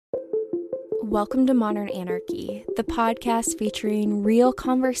Welcome to Modern Anarchy, the podcast featuring real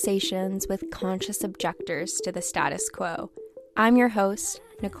conversations with conscious objectors to the status quo. I'm your host,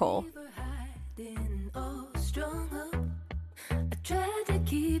 Nicole. I tried to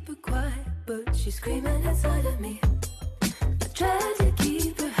keep her quiet, but she's screaming inside of me. I tried to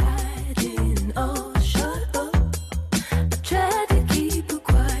keep her hiding, oh, shut up. I tried to keep her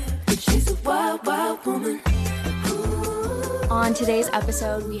quiet, but she's a wild, wild woman. On today's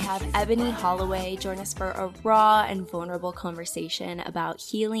episode, we have Ebony Holloway join us for a raw and vulnerable conversation about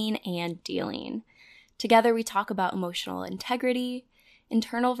healing and dealing. Together, we talk about emotional integrity,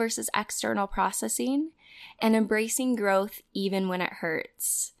 internal versus external processing, and embracing growth even when it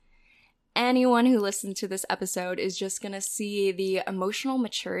hurts. Anyone who listens to this episode is just going to see the emotional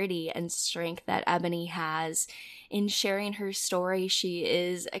maturity and strength that Ebony has in sharing her story. She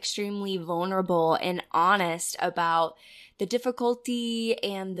is extremely vulnerable and honest about the difficulty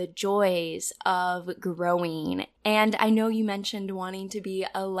and the joys of growing. And I know you mentioned wanting to be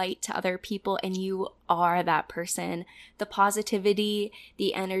a light to other people, and you are that person. The positivity,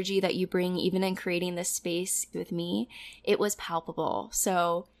 the energy that you bring, even in creating this space with me, it was palpable.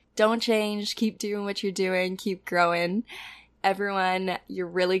 So don't change, keep doing what you're doing, keep growing. Everyone, you're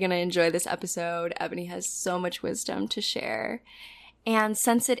really going to enjoy this episode. Ebony has so much wisdom to share. And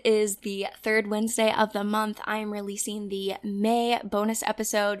since it is the third Wednesday of the month, I'm releasing the May bonus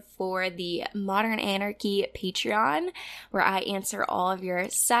episode for the Modern Anarchy Patreon, where I answer all of your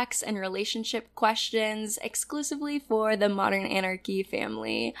sex and relationship questions exclusively for the Modern Anarchy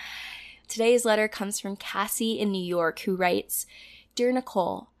family. Today's letter comes from Cassie in New York, who writes, "Dear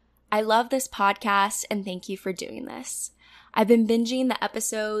Nicole, I love this podcast and thank you for doing this. I've been binging the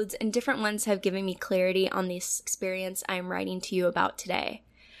episodes and different ones have given me clarity on this experience I am writing to you about today.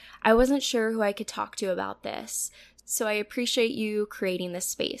 I wasn't sure who I could talk to about this, so I appreciate you creating this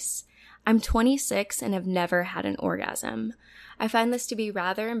space. I'm 26 and have never had an orgasm. I find this to be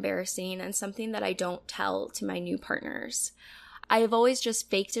rather embarrassing and something that I don't tell to my new partners. I have always just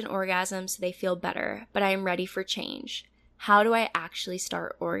faked an orgasm so they feel better, but I am ready for change. How do I actually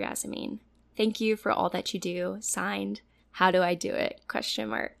start orgasming? Thank you for all that you do. Signed, how do I do it? ?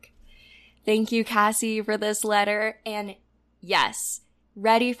 Thank you, Cassie, for this letter. And yes,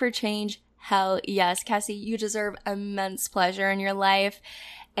 ready for change? Hell yes. Cassie, you deserve immense pleasure in your life.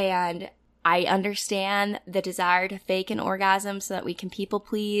 And I understand the desire to fake an orgasm so that we can people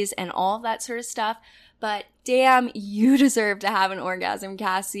please and all of that sort of stuff. But damn, you deserve to have an orgasm,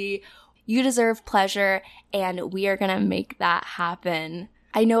 Cassie. You deserve pleasure, and we are going to make that happen.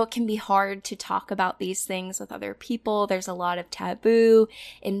 I know it can be hard to talk about these things with other people. There's a lot of taboo,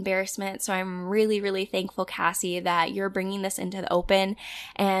 embarrassment. So I'm really, really thankful, Cassie, that you're bringing this into the open.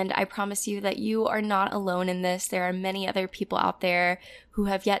 And I promise you that you are not alone in this. There are many other people out there who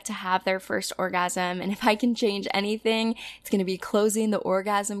have yet to have their first orgasm. And if I can change anything, it's going to be closing the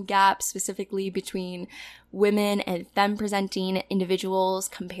orgasm gap, specifically between women and femme-presenting individuals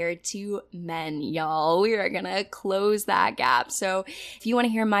compared to men, y'all. We are going to close that gap. So if you want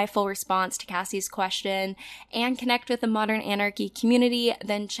to hear my full response to Cassie's question and connect with the Modern Anarchy community,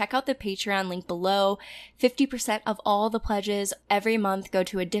 then check out the Patreon link below. 50% of all the pledges every month go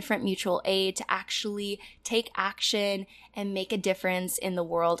to a different mutual aid to actually take action and make a difference in the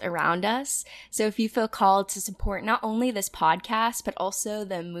world around us. So if you feel called to support not only this podcast, but also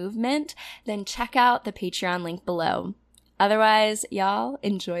the movement, then check out the Patreon link below. Otherwise, y'all,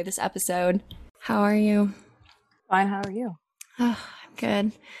 enjoy this episode. How are you? Fine, how are you? Oh, I'm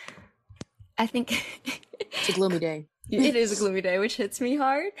good. I think It's a gloomy day. it is a gloomy day, which hits me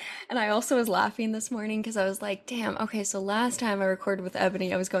hard. And I also was laughing this morning because I was like, damn, okay, so last time I recorded with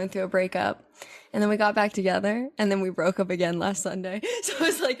Ebony, I was going through a breakup. And then we got back together, and then we broke up again last Sunday. So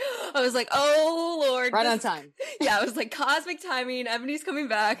I was like, oh Lord. Right on time. Yeah, I was like, cosmic timing, Ebony's coming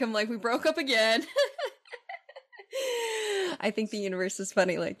back. I'm like, we broke up again. I think the universe is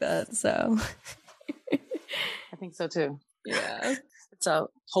funny like that, so. I think so too. Yeah. It's a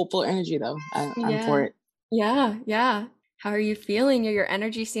hopeful energy though. I'm for it. Yeah. How are you feeling? Your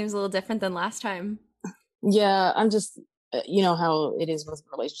energy seems a little different than last time. Yeah, I'm just, you know how it is with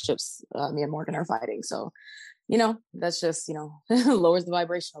relationships. Me and Morgan are fighting. So, that's just, lowers the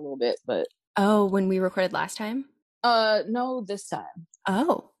vibration a little bit. But Oh, when we recorded last time? no, this time.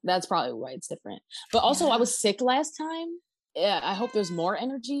 Oh. That's probably why it's different. But also I was sick last time. Yeah, I hope there's more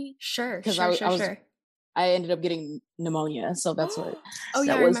energy. Sure. I ended up getting pneumonia. So that's what. Oh,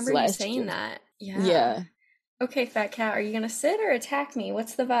 yeah, I remember you saying year. that. Yeah. Okay, Fat Cat, are you going to sit or attack me?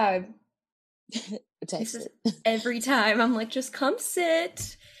 What's the vibe? This is every time. I'm like, just come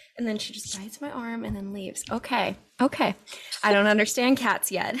sit. And then she just bites my arm and then leaves. Okay. Okay. I don't understand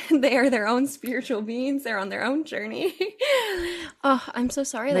cats yet. They are their own spiritual beings. They're on their own journey. Oh, I'm so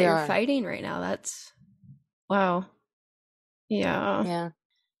sorry that They you're are. fighting right now. That's wow. Yeah. Yeah.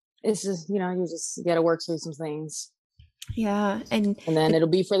 It's just, you got to work through some things, Yeah. and then it'll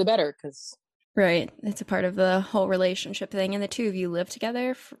be for the better, because Right. It's a part of the whole relationship thing. And the two of you live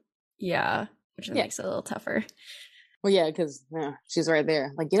together. Yeah. Which Yeah. makes it a little tougher. well, yeah, because she's right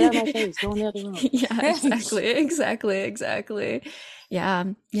there. Like, get out of my face, go in the other room. Yeah, exactly. Yeah.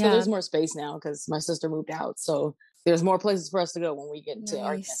 So Yeah. there's more space now because my sister moved out. So there's more places for us to go when we get into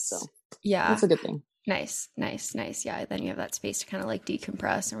arguments. So yeah. that's a good thing. Nice. Yeah. Then you have that space to kind of like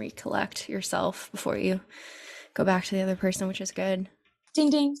decompress and recollect yourself before you go back to the other person, which is good. Ding,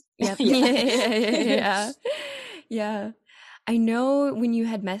 ding. Yep. Yeah. I know when you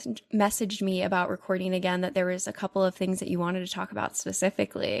had messaged me about recording again that there was a couple of things that you wanted to talk about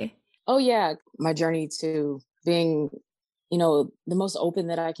specifically. Oh, yeah. My journey to being, the most open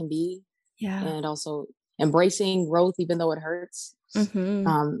that I can be. Yeah. And also embracing growth, even though it hurts.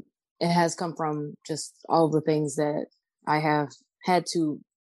 Mm-hmm. It has come from just all of the things that I have had to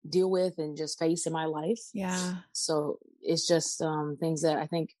deal with and just face in my life. Yeah. So it's just things that I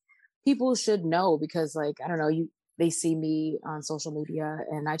think people should know, because, like, I don't know, they see me on social media,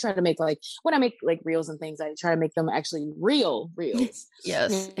 and I try to make, like, when I make like reels and things, I try to make them actually real reels.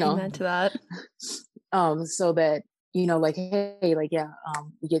 Yes. Amen to that. So that, like, hey, like, yeah,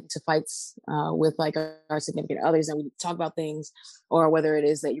 we get into fights with like our significant others, and we talk about things, or whether it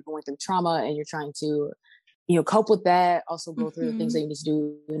is that you're going through trauma and you're trying to, cope with that, also go through the things that you need to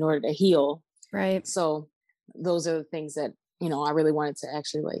do in order to heal. Right. So those are the things that, I really wanted to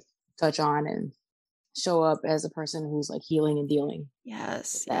actually like touch on and show up as a person who's like healing and dealing.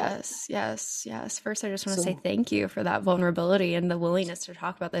 Yes. First, I just want to say thank you for that vulnerability and the willingness to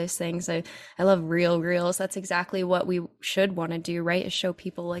talk about those things. I love reels. That's exactly what we should want to do, right? Is show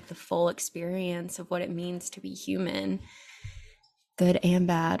people like the full experience of what it means to be human, good and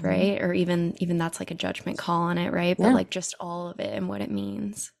bad, right? Or even that's like a judgment call on it, right? But like just all of it and what it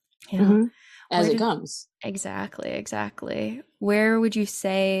means. Yeah. As it comes. Exactly. Where would you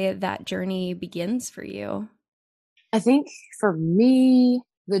say that journey begins for you? I think for me,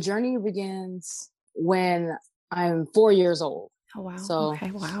 the journey begins when I'm 4 years old. Oh, wow. So,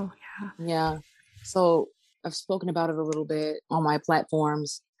 okay. Wow. Yeah. So I've spoken about it a little bit on my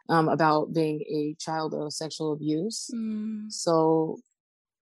platforms about being a child of sexual abuse. So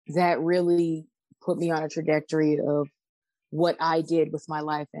that really put me on a trajectory of what I did with my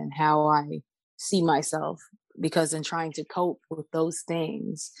life and how I see myself, because in trying to cope with those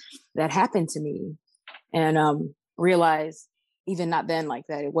things that happened to me, and realize even not then like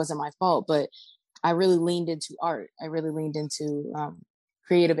that it wasn't my fault, but I really leaned into art. I really leaned into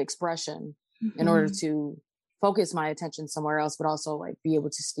creative expression in order to focus my attention somewhere else, but also like be able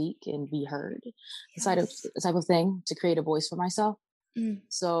to speak and be heard. Type of thing to create a voice for myself.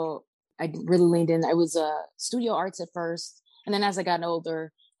 So I really leaned in. I was studio arts at first, and then as I got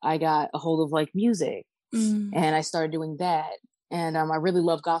older, I got a hold of like music, and I started doing that. And I really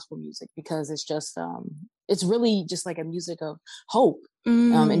love gospel music because it's just it's really just like a music of hope,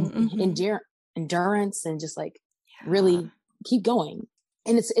 and endurance, and just like really keep going.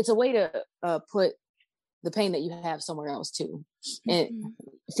 And it's a way to put the pain that you have somewhere else too, and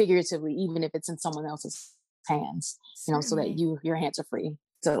figuratively, even if it's in someone else's hands, so that your hands are free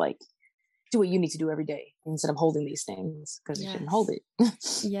to like do what you need to do every day instead of holding these things, because you shouldn't hold it.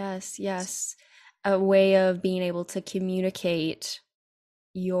 Yes. A way of being able to communicate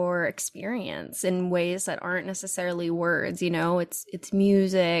your experience in ways that aren't necessarily words. It's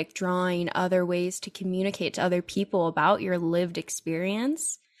music, drawing, other ways to communicate to other people about your lived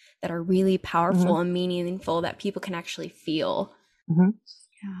experience that are really powerful and meaningful, that people can actually feel.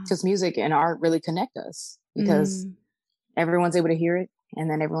 Because music and art really connect us, because everyone's able to hear it, and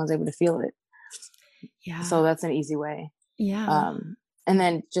then everyone's able to feel it. So that's an easy way. And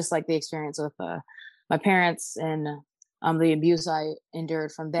then just like the experience with my parents, and the abuse I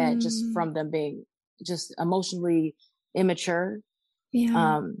endured from that, just from them being just emotionally immature.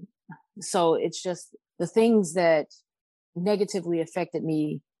 So it's just the things that negatively affected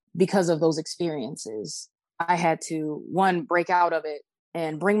me because of those experiences. I had to, one, break out of it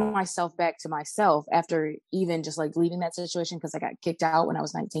and bring myself back to myself after even just like leaving that situation, because I got kicked out when I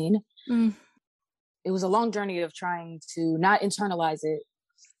was 19. It was a long journey of trying to not internalize it.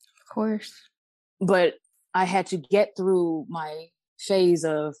 Of course. But I had to get through my phase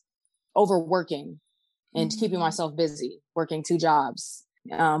of overworking and keeping myself busy, working 2 jobs,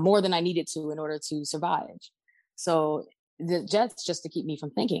 more than I needed to in order to survive. So that's just to keep me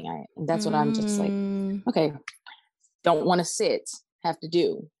from thinking. And that's what I'm just like, okay, don't want to sit, have to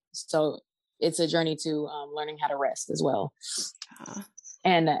do. So it's a journey to learning how to rest as well.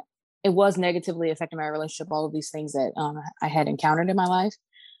 And it was negatively affecting my relationship, all of these things that I had encountered in my life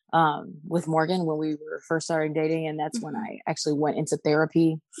with Morgan when we were first starting dating. And that's when I actually went into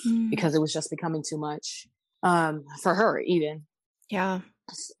therapy because it was just becoming too much for her even. Yeah.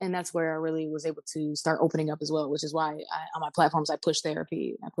 And that's where I really was able to start opening up as well, which is why on my platforms, I push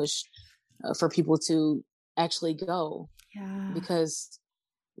therapy. I push for people to actually go, because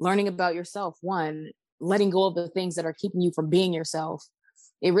learning about yourself, one, letting go of the things that are keeping you from being yourself,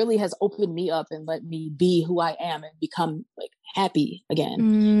 it really has opened me up and let me be who I am and become like happy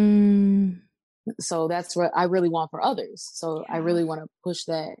again. So that's what I really want for others. So I really want to push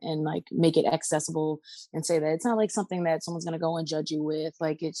that and like make it accessible and say that it's not like something that someone's going to go and judge you with.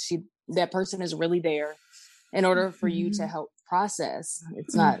 Like that person is really there in order for you to help process.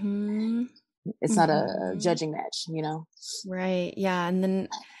 It's not, it's not a judging match, you know? Right. Yeah. And then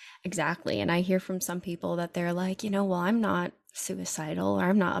exactly. And I hear from some people that they're like, well, I'm not suicidal or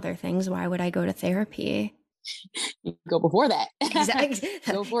I'm not other things. Why would I go to therapy? You go before that. Exactly.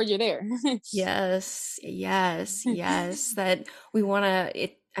 Go before you're there. Yes. That we want to,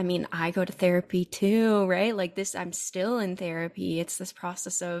 I go to therapy too, right? Like this, I'm still in therapy. It's this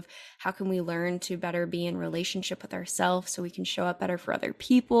process of how can we learn to better be in relationship with ourselves so we can show up better for other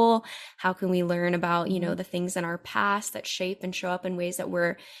people? How can we learn about, the things in our past that shape and show up in ways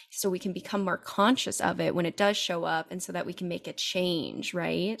that so we can become more conscious of it when it does show up and so that we can make a change,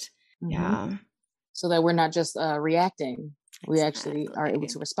 right? Yeah. So that we're not just reacting. We actually are able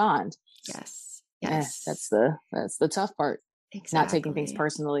to respond. Yes. That's the tough part. Exactly. Not taking things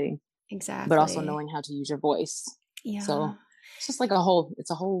personally. Exactly. But also knowing how to use your voice. Yeah. So it's just like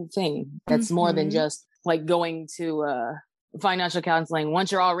it's a whole thing that's more than just like going to financial counseling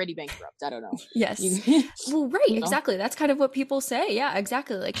once you're already bankrupt. I don't know. Yes. Well, right. Exactly. That's kind of what people say. Yeah,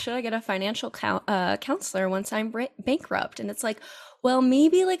 exactly. Like, should I get a financial counselor once I'm bankrupt? And it's like, well,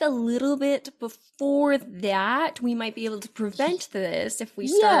 maybe like a little bit before that, we might be able to prevent this if we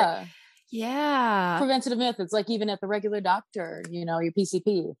start. Yeah. Preventative methods, like even at the regular doctor, your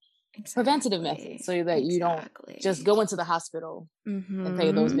PCP. Exactly. Preventative methods so that you don't just go into the hospital and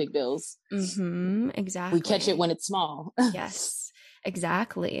pay those big bills. Exactly. We catch it when it's small. Yes,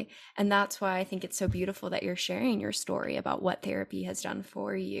 exactly. And that's why I think it's so beautiful that you're sharing your story about what therapy has done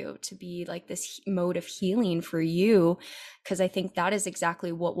for you to be like this mode of healing for you. Because I think that is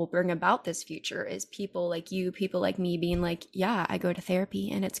exactly what will bring about this future is people like you, people like me being like, yeah, I go to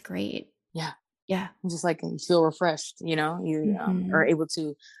therapy and it's great. Yeah. Just like you feel refreshed, you are able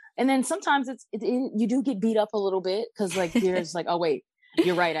to. And then sometimes you do get beat up a little bit because like you're just like, oh wait,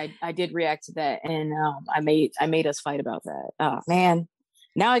 you're right. I did react to that, and I made us fight about that. Oh man,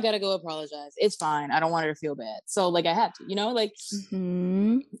 now I gotta go apologize. It's fine. I don't want her to feel bad. So like I have to, like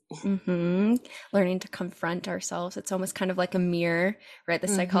learning to confront ourselves. It's almost kind of like a mirror, right? The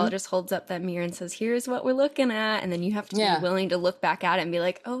psychologist holds up that mirror and says, here's what we're looking at. And then you have to be willing to look back at it and be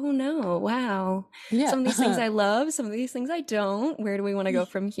like, oh no, wow. Yeah. Some of these things I love, some of these things I don't. Where do we want to go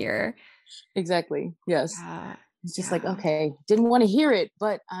from here? Exactly. Yes. It's just like, okay, didn't want to hear it,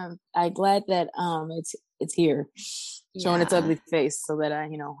 but I'm glad that it's here showing its ugly face so that I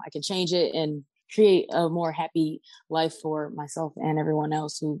can change it and create a more happy life for myself and everyone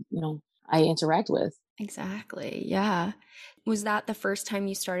else who, I interact with. Exactly. Yeah. Was that the first time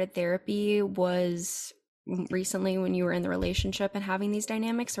you started therapy? Was recently when you were in the relationship and having these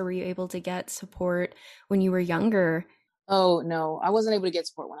dynamics, or were you able to get support when you were younger? Oh, no, I wasn't able to get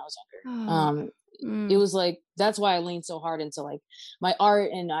support when I was younger. It was like, that's why I leaned so hard into like my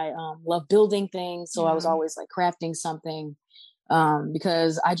art, and I love building things. So I was always like crafting something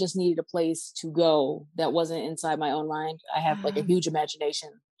because I just needed a place to go that wasn't inside my own mind. I have like a huge imagination.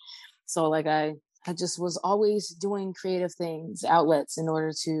 So like I just was always doing creative things, outlets in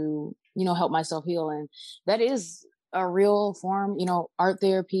order to, help myself heal. And that is a real form, art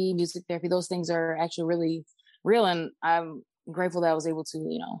therapy, music therapy, those things are actually really real. And I'm grateful that I was able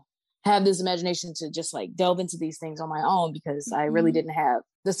to, have this imagination to just like delve into these things on my own because I really didn't have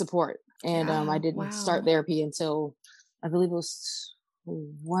the support. And I didn't start therapy until I believe it was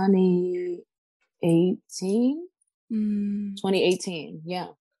 2018. 2018. Yeah.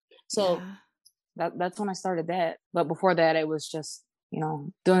 So that's when I started that. But before that, it was just,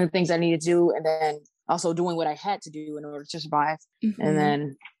 doing the things I needed to do and then also doing what I had to do in order to survive. And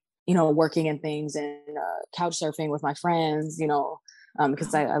then, working in things and couch surfing with my friends,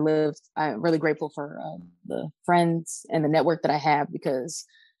 because I'm really grateful for the friends and the network that I have, because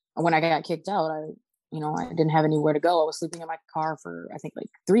when I got kicked out, I didn't have anywhere to go. I was sleeping in my car for, I think, like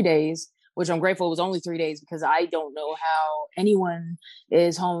 3 days, which I'm grateful it was only 3 days, because I don't know how anyone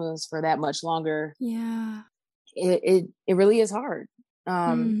is homeless for that much longer. Yeah. It really is hard.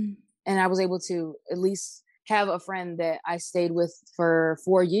 Mm. And I was able to at least have a friend that I stayed with for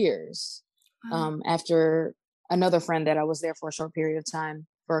 4 years. Wow. After another friend that I was there for a short period of time,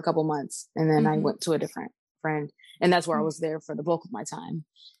 for a couple months. And then I went to a different friend, and that's where I was there for the bulk of my time.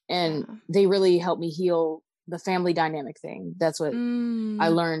 And they really helped me heal the family dynamic thing. That's what I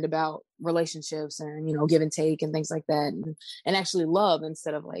learned about relationships and, give and take and things like that. And actually love,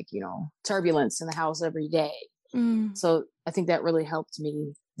 instead of like, turbulence in the house every day. So I think that really helped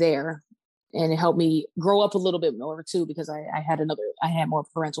me there. And it helped me grow up a little bit more too, because I had more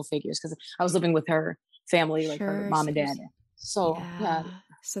parental figures, because I was living with her family, like her mom and dad. So yeah.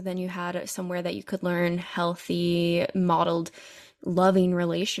 So then you had somewhere that you could learn healthy, modeled, loving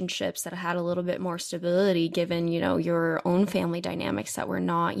relationships that had a little bit more stability, given, your own family dynamics that were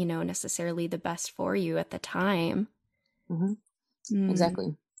not, necessarily the best for you at the time.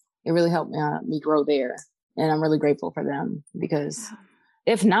 Exactly. It really helped me grow there. And I'm really grateful for them, because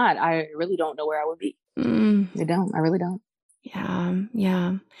if not, I really don't know where I would be. I really don't.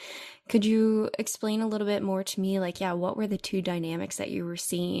 Yeah. Could you explain a little bit more to me, like, what were the two dynamics that you were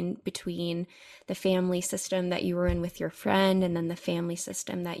seeing between the family system that you were in with your friend and then the family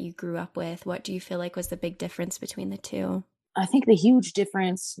system that you grew up with? What do you feel like was the big difference between the two? I think the huge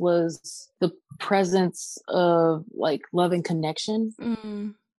difference was the presence of like love and connection,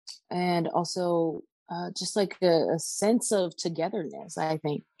 and also just like a sense of togetherness. I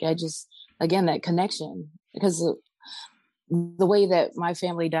think again, that connection, because the way that my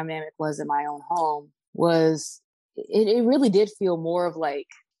family dynamic was in my own home was, it really did feel more of like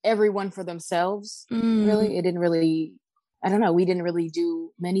everyone for themselves. Really, it didn't really, I don't know, we didn't really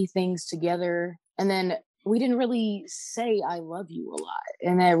do many things together, and then we didn't really say I love you a lot,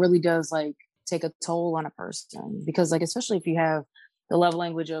 and that really does like take a toll on a person, because like, especially if you have the love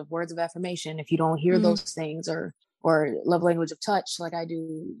language of words of affirmation, if you don't hear those things, or love language of touch like I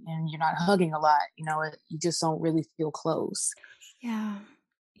do, and you're not hugging a lot, you just don't really feel close. Yeah.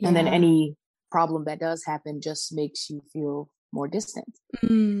 And then any problem that does happen just makes you feel more distant.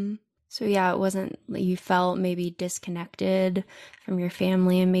 So it wasn't, you felt maybe disconnected from your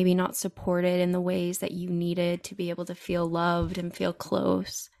family and maybe not supported in the ways that you needed to be able to feel loved and feel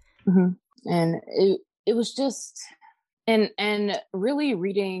close. And it was just, and really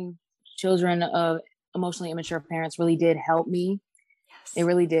reading Children of Emotionally Immature Parents really did help me. Yes. It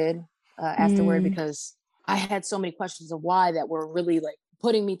really did afterward, because I had so many questions of why that were really like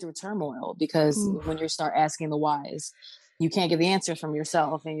putting me through turmoil, because when you start asking the whys, you can't get the answers from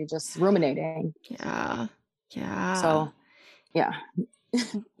yourself and you're just ruminating. Yeah. So, yeah.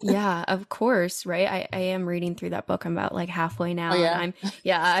 Yeah, of course. Right. I am reading through that book. I'm about like halfway now. Oh, yeah? And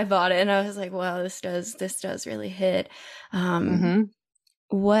I bought it and I was like, wow, this does really hit.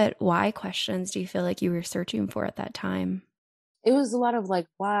 Why questions do you feel like you were searching for at that time? It was a lot of like,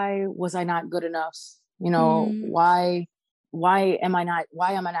 why was I not good enough? Why am I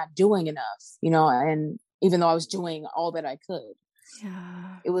not doing enough? And even though I was doing all that I could,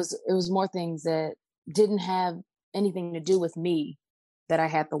 it was more things that didn't have anything to do with me that I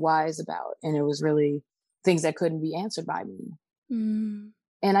had the whys about. And it was really things that couldn't be answered by me.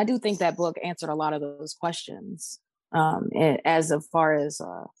 And I do think that book answered a lot of those questions. As far as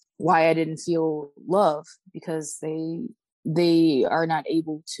why I didn't feel love, because they are not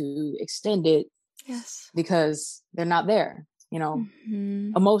able to extend it, because they're not there,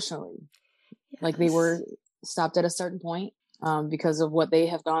 emotionally. Like they were stopped at a certain point because of what they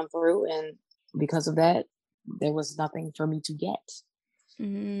have gone through, and because of that, there was nothing for me to get.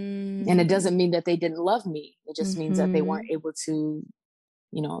 And it doesn't mean that they didn't love me. It just means that they weren't able to,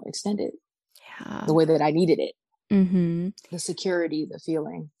 extend it the way that I needed it. The security, the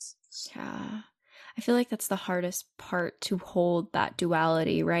feelings. Yeah. I feel like that's the hardest part, to hold that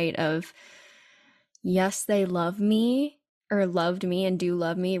duality, right? Of, yes, they love me or loved me and do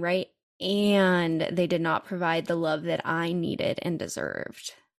love me, right? And they did not provide the love that I needed and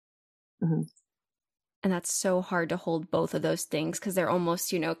deserved. And that's so hard to hold both of those things, because they're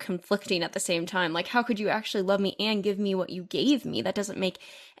almost, conflicting at the same time. Like, how could you actually love me and give me what you gave me? That doesn't make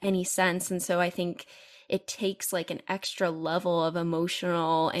any sense. And so I think it takes like an extra level of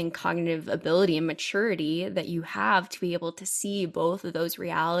emotional and cognitive ability and maturity that you have to be able to see both of those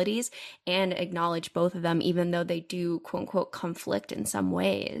realities and acknowledge both of them, even though they do, quote unquote, conflict in some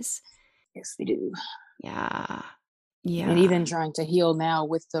ways. Yes, they do. Yeah. And even trying to heal now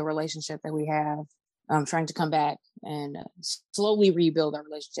with the relationship that we have, trying to come back and slowly rebuild our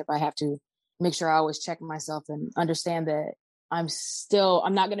relationship. I have to make sure I always check myself and understand that I'm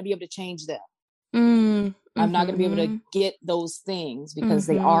not going to be able to change them. I'm not going to be able to get those things because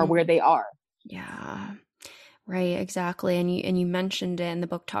they are where they are. Yeah. Right, exactly. And you mentioned it, and the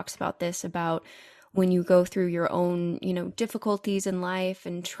book talks about this, about when you go through your own, difficulties in life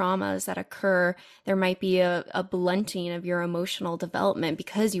and traumas that occur, there might be a blunting of your emotional development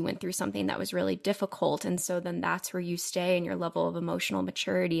because you went through something that was really difficult. And so then that's where you stay in your level of emotional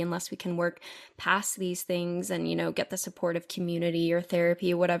maturity, unless we can work past these things and, get the support of community or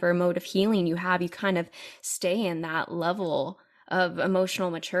therapy, whatever mode of healing you have, you kind of stay in that level of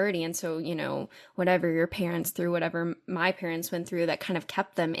emotional maturity. And so, whatever your parents through, whatever my parents went through that kind of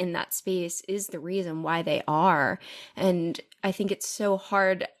kept them in that space is the reason why they are. And I think it's so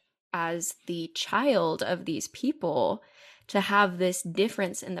hard as the child of these people to have this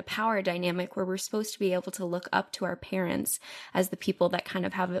difference in the power dynamic where we're supposed to be able to look up to our parents as the people that kind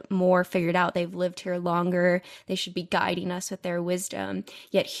of have it more figured out. They've lived here longer. They should be guiding us with their wisdom.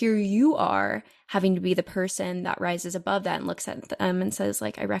 Yet here you are having to be the person that rises above that and looks at them and says,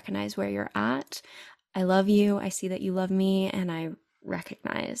 like, I recognize where you're at. I love you. I see that you love me. And I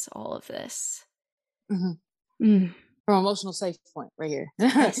recognize all of this. From emotional safe point right here.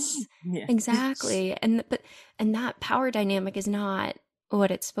 Yes, yeah. Exactly. And that power dynamic is not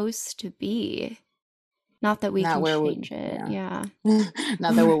what it's supposed to be. Not that we can change it. Yeah.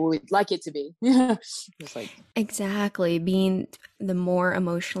 Not that what we'd like it to be. Just like exactly. Being the more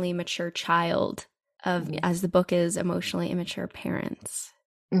emotionally mature child of, as the book is, emotionally immature parents.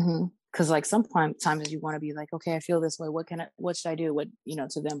 Because like sometimes you want to be like, okay, I feel this way. What should I do?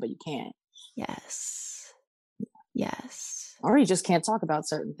 To them, but you can't. Yes. Or you just can't talk about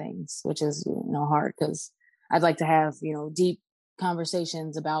certain things, which is, hard, because I'd like to have, deep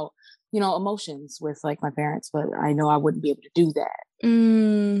conversations about, emotions with like my parents, but I know I wouldn't be able to do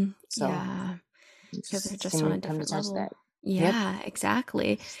that. So yeah. Because they're just on a different level. Yeah,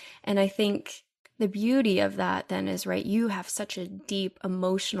 exactly. And I think the beauty of that then is, right, you have such a deep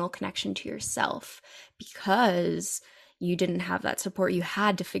emotional connection to yourself because you didn't have that support. You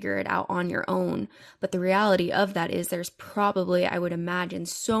had to figure it out on your own. But the reality of that is there's probably, I would imagine,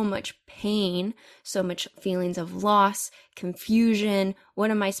 so much pain, so much feelings of loss, confusion.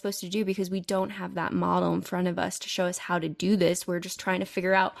 What am I supposed to do? Because we don't have that model in front of us to show us how to do this. We're just trying to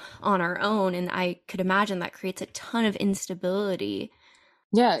figure out on our own. And I could imagine that creates a ton of instability.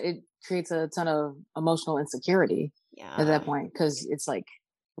 Yeah, it creates a ton of emotional insecurity at that point, because it's like,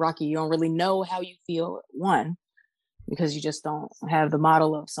 Rocky, you don't really know how you feel, one, because you just don't have the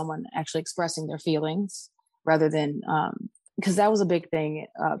model of someone actually expressing their feelings, rather than, because that was a big thing.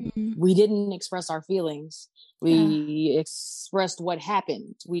 We didn't express our feelings. We expressed what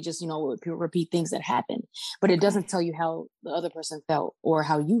happened. We just, repeat things that happened, but it doesn't tell you how the other person felt or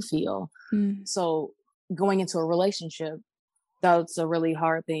how you feel. So going into a relationship, that's a really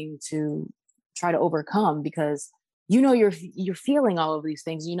hard thing to try to overcome, because you're feeling all of these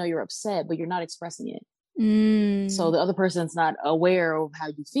things. You're upset, but you're not expressing it. So the other person's not aware of how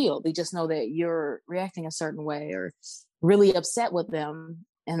you feel. They just know that you're reacting a certain way or really upset with them,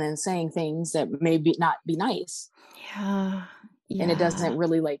 and then saying things that may not be nice. Yeah. And it doesn't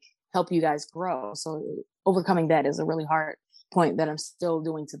really like help you guys grow. So overcoming that is a really hard point that I'm still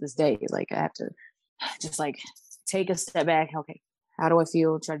doing to this day. Like I have to just like take a step back. Okay, how do I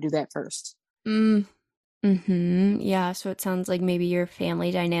feel? Try to do that first. Yeah. So it sounds like maybe your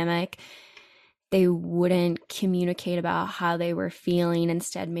family dynamic, they wouldn't communicate about how they were feeling.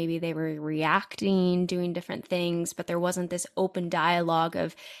 Instead, maybe they were reacting, doing different things, but there wasn't this open dialogue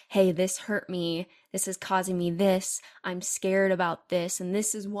of, hey, this hurt me. This is causing me this. I'm scared about this. And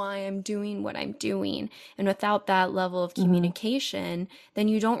this is why I'm doing what I'm doing. And without that level of communication, then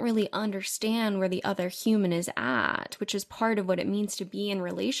you don't really understand where the other human is at, which is part of what it means to be in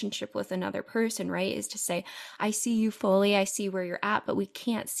relationship with another person, right? Is to say, I see you fully. I see where you're at, but we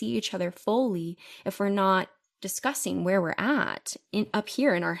can't see each other fully if we're not discussing where we're at up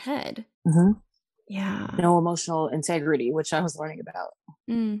here in our head. Yeah. No emotional integrity, which I was learning about.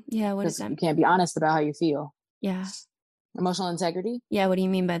 Yeah. What is that? You can't be honest about how you feel. Yeah. Emotional integrity. Yeah. What do you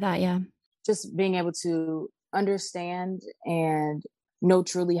mean by that? Yeah. Just being able to understand and know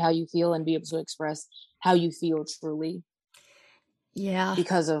truly how you feel and be able to express how you feel truly. Yeah.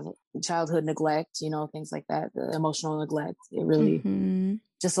 Because of childhood neglect, things like that, the emotional neglect, it really,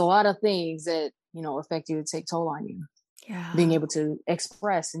 just a lot of things that, affect you, take toll on you. Yeah. Being able to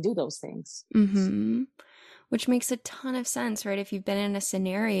express and do those things. Which makes a ton of sense, right? If you've been in a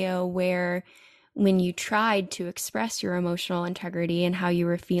scenario where when you tried to express your emotional integrity and how you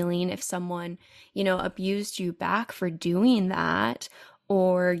were feeling, if someone, abused you back for doing that,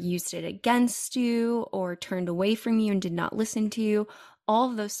 or used it against you or turned away from you and did not listen to you, all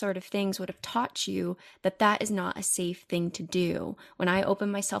of those sort of things would have taught you that that is not a safe thing to do. When I open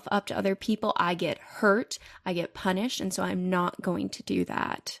myself up to other people, I get hurt, I get punished, and so I'm not going to do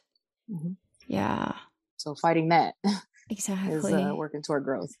that. Mm-hmm. Yeah. So fighting that exactly is working toward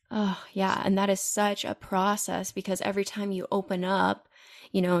growth. Oh, yeah. And that is such a process, because every time you open up,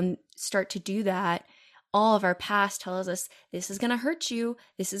 you know, and start to do that, all of our past tells us this is going to hurt you,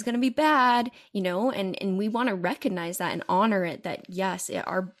 this is going to be bad, you know, and we want to recognize that and honor it, that yes,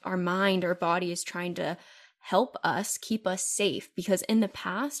 our mind, our body is trying to help us, keep us safe, because in the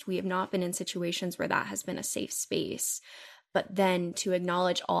past we have not been in situations where that has been a safe space. But then to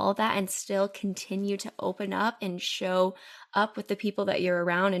acknowledge all of that and still continue to open up and show up with the people that you're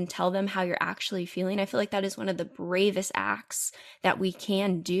around and tell them how you're actually feeling, I feel like that is one of the bravest acts that we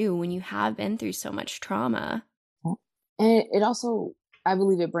can do when you have been through so much trauma. And it also, I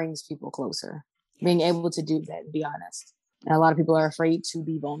believe it brings people closer, being able to do that and be honest. And a lot of people are afraid to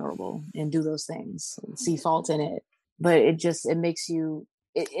be vulnerable and do those things and see fault in it. But it makes you,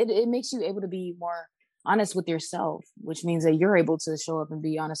 it makes you able to be more honest with yourself, which means that you're able to show up and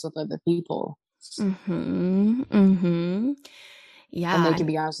be honest with other people. Mm-hmm. Mm-hmm. Yeah. And they can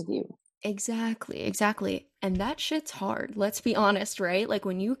be honest with you. Exactly. And that shit's hard. Let's be honest, right? Like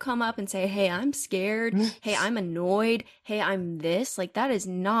when you come up and say, hey, I'm scared. Hey, I'm annoyed. Hey, I'm this. Like that is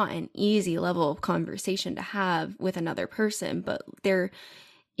not an easy level of conversation to have with another person, but there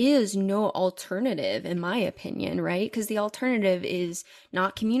is no alternative, in my opinion, right? Because the alternative is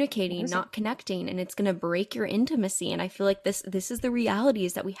not communicating, not connecting, and it's going to break your intimacy. And I feel like this is the reality,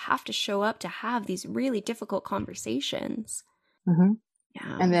 is that we have to show up to have these really difficult conversations. Mm-hmm.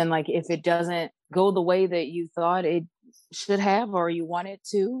 Yeah. And then like, if it doesn't go the way that you thought it should have, or you want it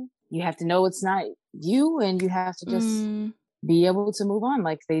to, you have to know it's not you, and you have to just be able to move on.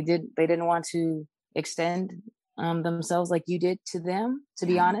 Like they didn't want to extend themselves like you did to them, to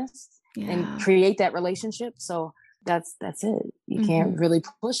be honest, and create that relationship. So that's it. You can't really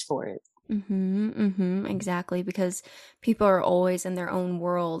push for it. Exactly, because people are always in their own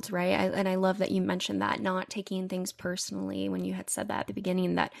world, right? And I love that you mentioned that, not taking things personally, when you had said that at the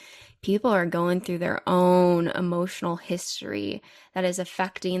beginning, that people are going through their own emotional history that is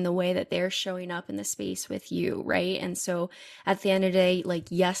affecting the way that they're showing up in the space with you, right? And so at the end of the day, like,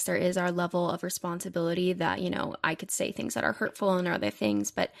 yes, there is our level of responsibility that, you know, I could say things that are hurtful and other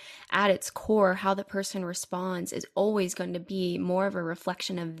things, but at its core, how the person responds is always going to be more of a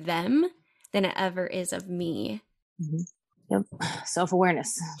reflection of them than it ever is of me. Yep.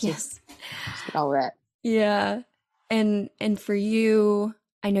 Self-awareness. Yes. Just all that. Yeah. And for you,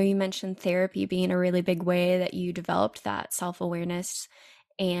 I know you mentioned therapy being a really big way that you developed that self-awareness.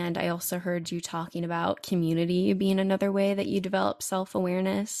 And I also heard you talking about community being another way that you develop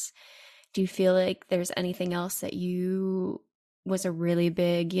self-awareness. Do you feel like there's anything else that you was a really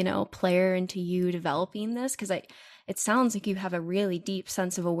big, you know, player into you developing this? Because it sounds like you have a really deep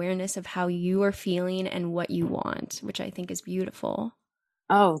sense of awareness of how you are feeling and what you want, which I think is beautiful.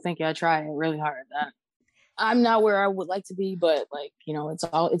 Oh, thank you. I try really hard. I'm not where I would like to be, but like, you know, it's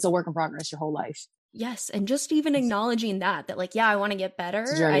a work in progress your whole life. Yes. And just even acknowledging that like, yeah, I want to get better.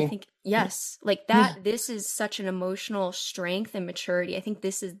 I think, yes, like that, this is such an emotional strength and maturity. I think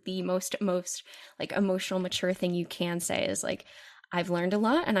this is the most like emotional mature thing you can say, is like, I've learned a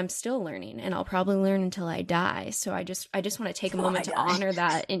lot and I'm still learning, and I'll probably learn until I die. So I just want to take a moment to honor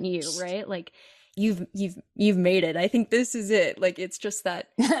that in you, right? Like you've made it. I think this is it. Like, it's just that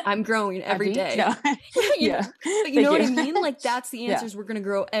I'm growing every day. No. Yeah. But you know what I mean? Like, that's the answers. We're going to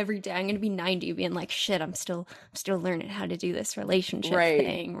grow every day. I'm going to be 90 being like, shit, I'm still learning how to do this relationship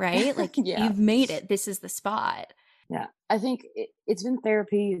thing, right? Like, you've made it. This is the spot. Yeah. I think it's been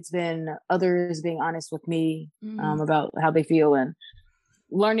therapy. It's been others being honest with me about how they feel, and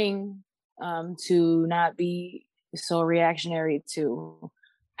learning to not be so reactionary to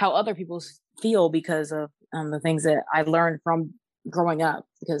how other people feel because of the things that I learned from growing up,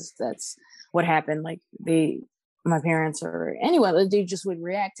 because that's what happened. Like my parents or anyone, they just would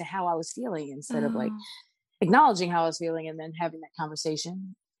react to how I was feeling instead of like acknowledging how I was feeling and then having that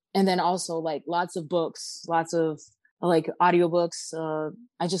conversation. And then also like lots of books, lots of like audiobooks.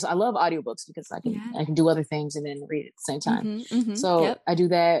 I love audiobooks because I can do other things and then read at the same time. So I do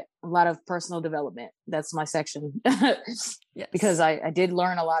that. A lot of personal development. That's my section. Because I did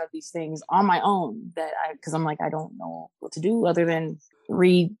learn a lot of these things on my own because I'm like, I don't know what to do other than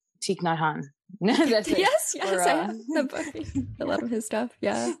read Thich Nhat Hanh. That's it. Yes, I have the book. I love his stuff.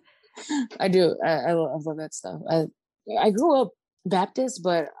 Yeah, I do. I love that stuff. I grew up Baptist,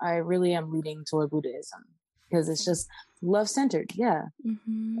 but I really am leaning toward Buddhism. because it's just love centered. Yeah.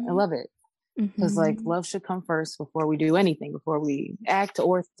 I love it. Because like love should come first before we do anything, before we act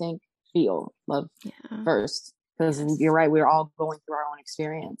or think, feel love first. Because you're right, we're all going through our own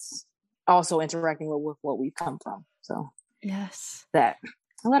experience, also interacting with what we've come from. So that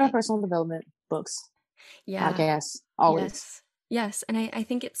a lot of personal development books, podcasts, always. Yes. And I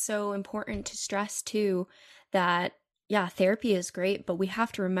think it's so important to stress too that therapy is great, but we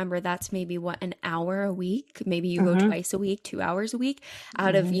have to remember that's maybe an hour a week. Maybe you go twice a week, 2 hours a week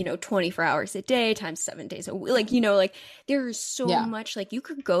out of, 24 hours a day times 7 days a week. Like, there's so much, like, you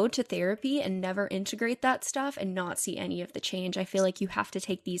could go to therapy and never integrate that stuff and not see any of the change. I feel like you have to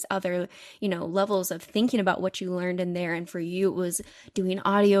take these other, levels of thinking about what you learned in there. And for you, it was doing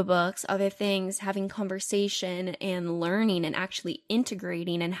audiobooks, other things, having conversation and learning and actually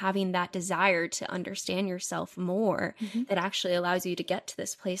integrating and having that desire to understand yourself more. That actually allows you to get to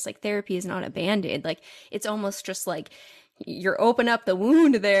this place. Like, therapy is not a band-aid. Like, it's almost just like you're open up the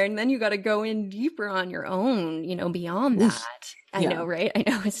wound there and then you got to go in deeper on your own, beyond that. I know, right? I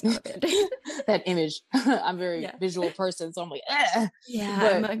know it's not a band-aid. That image. I'm a very visual person, so I'm like,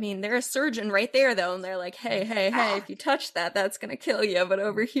 Yeah, but, I mean, they're a surgeon right there, though, and they're like, hey, if you touch that, that's going to kill you. But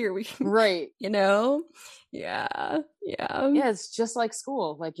over here, we can, right. Yeah, it's just like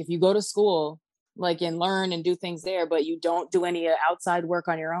school. Like, if you go to school, like, and learn and do things there, but you don't do any outside work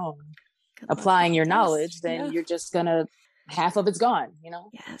on your own, applying your knowledge, then you're just gonna, half of it's gone,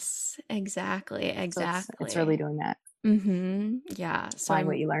 Yes, exactly. So it's really doing that. Yeah. So find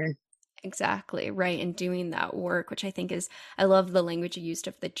what you learn. Exactly. Right. And doing that work, which I think I love the language you used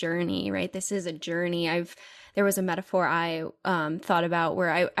of the journey, right? This is a journey. There was a metaphor I thought about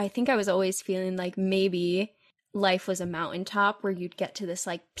where I think I was always feeling like maybe life was a mountaintop where you'd get to this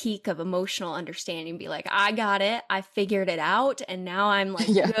like peak of emotional understanding, be like, I got it, I figured it out, and now I'm like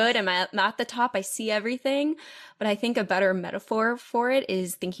good, I'm at the top, I see everything. But I think a better metaphor for it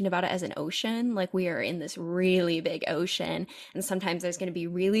is thinking about it as an ocean. Like, we are in this really big ocean, and sometimes there's going to be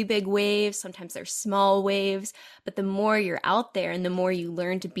really big waves, sometimes there's small waves, but the more you're out there and the more you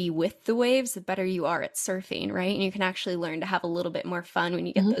learn to be with the waves, the better you are at surfing, right? And you can actually learn to have a little bit more fun when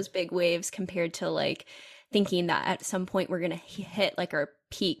you get those big waves compared to like thinking that at some point we're going to hit like our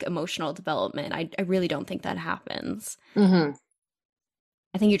peak emotional development. I really don't think that happens. I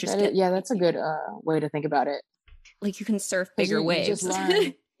think you just that's a good way to think about it. Like, you can surf bigger waves. You just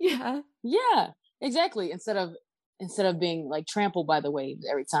learn. Yeah, exactly. Instead of being like trampled by the waves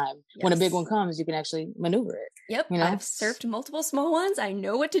every time. When a big one comes, you can actually maneuver it. Yep. I've surfed multiple small ones. I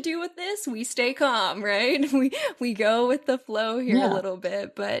know what to do with this. We stay calm, right? We go with the flow here a little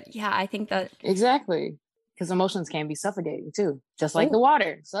bit. But I think that exactly. Because emotions can be suffocating too, just like the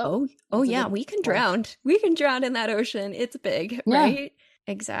water. So, we can drown. We can drown in that ocean. It's big, right?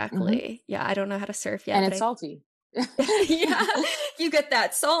 Exactly. Yeah, I don't know how to surf yet, and it's salty. You get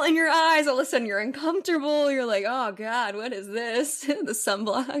that salt in your eyes. All of a sudden, you're uncomfortable. You're like, "Oh God, what is this?" The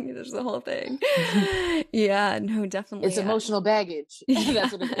sunblock. There's the whole thing. Yeah, no, definitely. It's emotional baggage.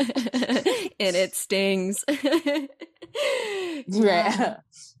 That's what it is, and it stings. Right.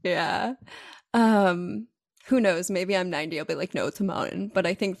 Yeah. Who knows? Maybe I'm 90. I'll be like, no, it's a mountain. But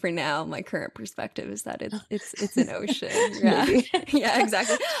I think for now, my current perspective is that it's an ocean. Yeah,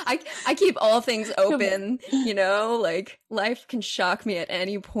 exactly. I keep all things open. Like, life can shock me at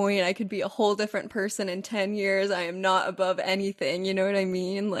any point. I could be a whole different person in 10 years. I am not above anything. You know what I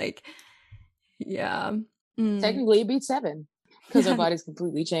mean? Like, yeah. Technically, it beats 7 because our bodies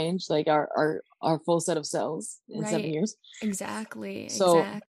completely changed. Like our full set of cells in 7 years. Exactly. So.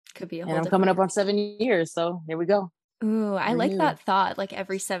 Could be and I'm coming up on 7 years, so here we go. Ooh, I like that thought. Like,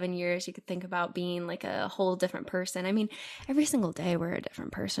 every 7 years you could think about being like a whole different person. I mean, every single day we're a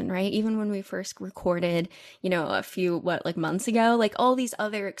different person, right? Even when we first recorded, a few months ago, like, all these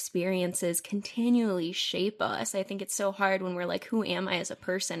other experiences continually shape us. I think it's so hard when we're like, who am I as a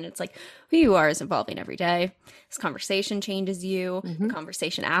person? It's like, who you are is evolving every day. This conversation changes you. The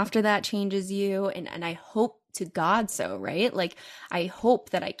conversation after that changes you. And I hope to God so, right? Like, I hope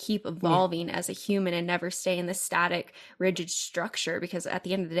that I keep evolving as a human and never stay in this static, rigid structure, because at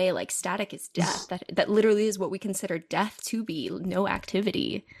the end of the day, like, static is death. That literally is what we consider death to be, no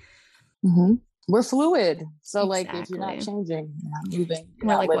activity. We're fluid. So like, if you're not changing, you're not moving,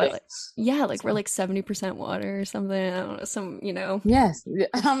 we're like, we're like 70% water or something. I don't know, Yes.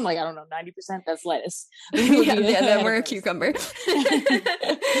 I'm like, I don't know, 90%, that's lettuce. Then we're a cucumber.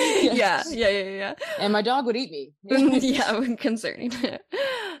 Yeah. And my dog would eat me. Concerning.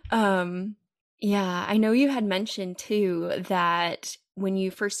 I know you had mentioned too that when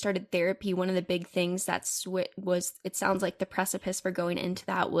you first started therapy, one of the big things was, it sounds like the precipice for going into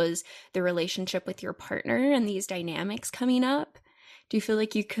that was the relationship with your partner and these dynamics coming up. Do you feel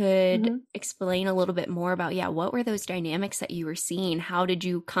like you could explain a little bit more about, what were those dynamics that you were seeing? How did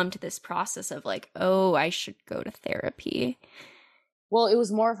you come to this process of like, oh, I should go to therapy? Well, it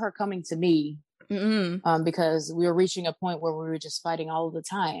was more of her coming to me because we were reaching a point where we were just fighting all of the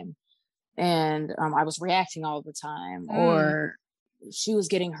time. And I was reacting all the time, or she was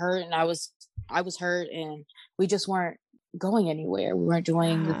getting hurt and I was hurt, and we just weren't going anywhere. We weren't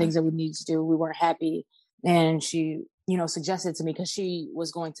doing the things that we needed to do. We weren't happy. And she, suggested to me, because she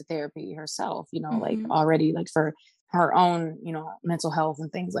was going to therapy herself, like already, like for her own, mental health and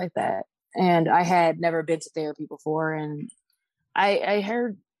things like that. And I had never been to therapy before. And I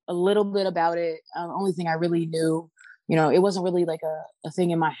heard a little bit about it. Only thing I really knew, it wasn't really like a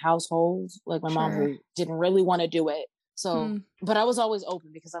thing in my household. Like my mom didn't really want to do it. So, but I was always open,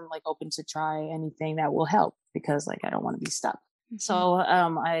 because I'm like open to try anything that will help, because like I don't want to be stuck. So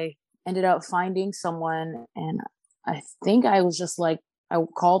I ended up finding someone, and I think I was just like, I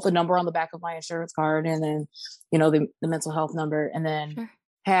called the number on the back of my insurance card, and then, the mental health number, and then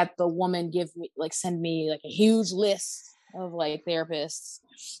had the woman send me like a huge list of like therapists.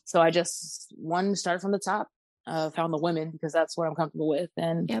 So I just started from the top, found the women, because that's what I'm comfortable with.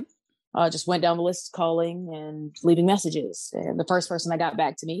 And just went down the list, calling and leaving messages. And the first person that got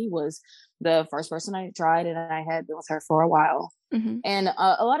back to me was the first person I tried, and I had been with her for a while. And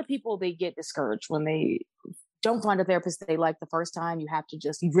a lot of people, they get discouraged when they don't find a therapist they like the first time. You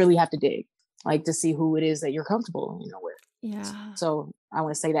really have to dig, like, to see who it is that you're comfortable, with. Yeah. So I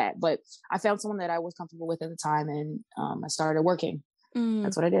want to say that, but I found someone that I was comfortable with at the time, and I started working.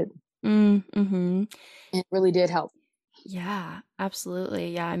 That's what I did. And it really did help. Yeah,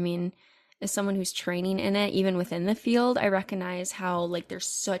 absolutely. Yeah. I mean, as someone who's training in it, even within the field, I recognize how like there's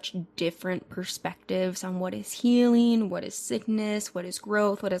such different perspectives on what is healing, what is sickness, what is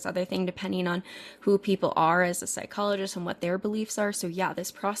growth, what is other thing, depending on who people are as a psychologist and what their beliefs are. So yeah,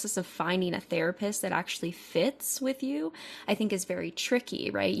 this process of finding a therapist that actually fits with you, I think is very tricky,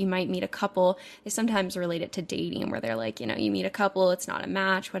 right? You might meet a couple, they sometimes relate it to dating, where they're like, you meet a couple, it's not a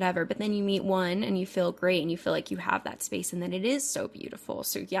match, whatever, but then you meet one and you feel great and you feel like you have that space, and then it is so beautiful.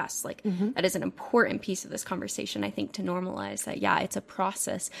 So yes, like that is an important piece of this conversation, I think, to normalize that, it's a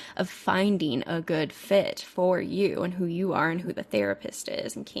process of finding a good fit for you and who you are and who the therapist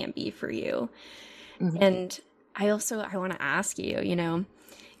is and can be for you. And I want to ask you, your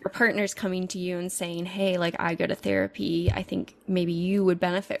partner's coming to you and saying, hey, like, I go to therapy. I think maybe you would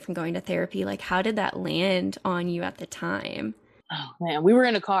benefit from going to therapy. Like, how did that land on you at the time? Oh man, we were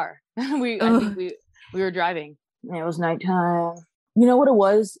in a car. I think we were driving. It was nighttime. You know what it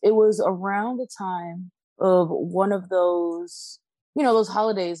was? It was around the time of one of those, those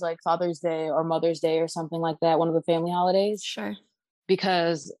holidays like Father's Day or Mother's Day or something like that, one of the family holidays. Sure.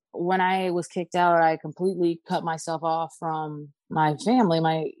 Because when I was kicked out, I completely cut myself off from my family,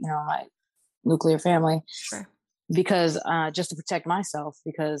 my nuclear family. Sure. Because just to protect myself,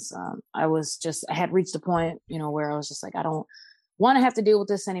 because I had reached a point, where I was just like, I don't want to have to deal with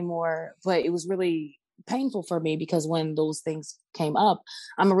this anymore. But it was really painful for me, because when those things came up,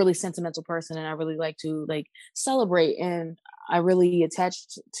 I'm a really sentimental person, and I really like to like celebrate, and I really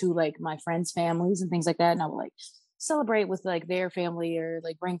attached to like my friends' families and things like that, and I would like celebrate with like their family, or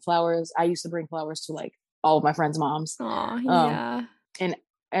like bring flowers. I used to bring flowers to like all of my friends' moms. And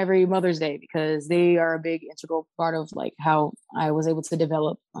every Mother's Day, because they are a big integral part of like how I was able to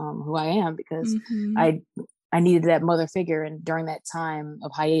develop who I am, because I needed that mother figure. And during that time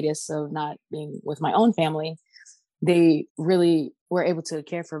of hiatus of not being with my own family, they really were able to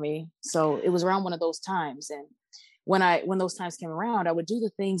care for me. So it was around one of those times. And when those times came around, I would do the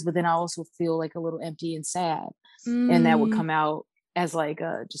things, but then I also feel like a little empty and sad. And that would come out as like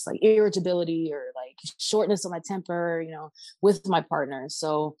just like irritability or like shortness of my temper, with my partner.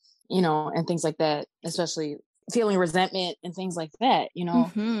 So, and things like that, especially feeling resentment and things like that,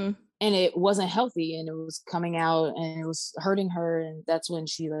 and it wasn't healthy, and it was coming out and it was hurting her. And that's when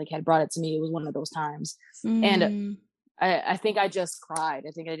she like had brought it to me. It was one of those times. And I think I just cried.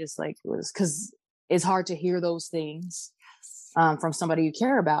 I think I just like was, because it's hard to hear those things from somebody you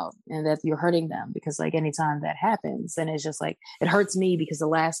care about, and that you're hurting them, because like anytime that happens, then it's just like, it hurts me, because the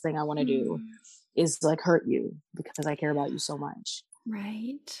last thing I want to do is like hurt you, because I care about you so much.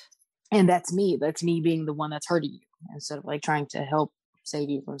 Right. And that's me being the one that's hurting you, instead of like trying to help save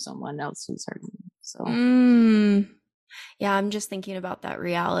you from someone else who's hurting you. So yeah, I'm just thinking about that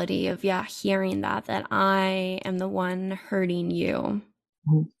reality of hearing that I am the one hurting you.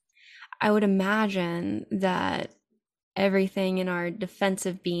 I would imagine that everything in our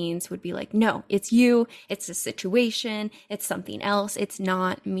defensive beings would be like, no, it's you, it's a situation, it's something else, it's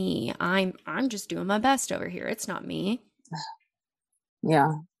not me. I'm just doing my best over here. It's not me.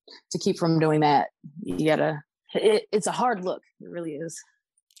 Yeah. To keep from doing that, you gotta, it's a hard look. It really is.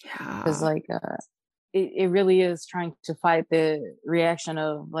 Yeah. Because like, it really is trying to fight the reaction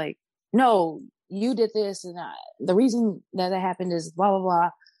of like, no, you did this. And the reason that happened is blah, blah, blah.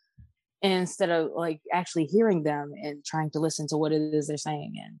 Instead of like actually hearing them and trying to listen to what it is they're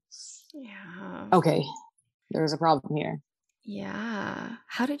saying. And okay, there's a problem here. Yeah.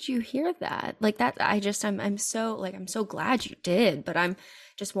 How did you hear that? Like that, I'm so glad you did, but I'm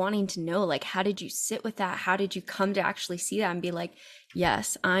just wanting to know, like, how did you sit with that? How did you come to actually see that and be like,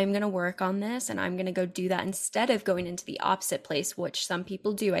 yes, I'm going to work on this and I'm going to go do that, instead of going into the opposite place, which some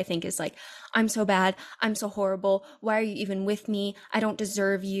people do, I think, is like, I'm so bad. I'm so horrible. Why are you even with me? I don't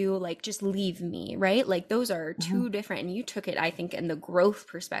deserve you. Like, just leave me. Right. Like those are two different, and you took it, I think, in the growth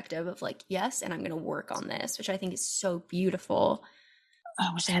perspective of like, yes, and I'm going to work on this, which I think is so beautiful. I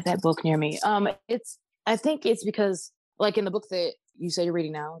wish I had that book near me. I think it's because like in the book that you say you're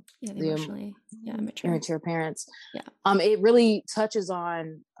reading now, the Immature Parents. Yeah. It really touches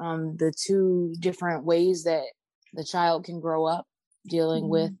on the two different ways that the child can grow up dealing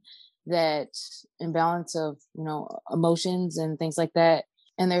with that imbalance of, emotions and things like that.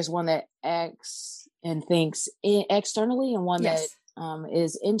 And there's one that acts and thinks externally, and one that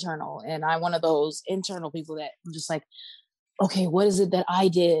is internal. And I'm one of those internal people that I'm just like, okay, what is it that I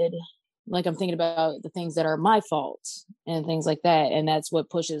did? Like I'm thinking about the things that are my fault and things like that. And that's what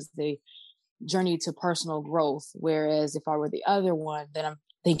pushes the journey to personal growth. Whereas if I were the other one, then I'm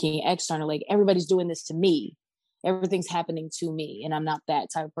thinking external, like everybody's doing this to me. Everything's happening to me. And I'm not that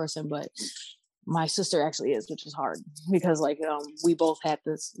type of person, but my sister actually is, which is hard because like, we both had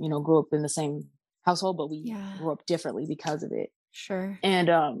this, grew up in the same household, but we grew up differently because of it. Sure. And,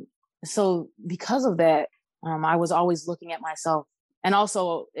 so because of that, I was always looking at myself, and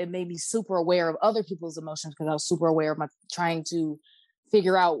also it made me super aware of other people's emotions because I was super aware of trying to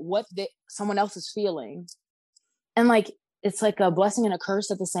figure out what someone else is feeling. And like, it's like a blessing and a curse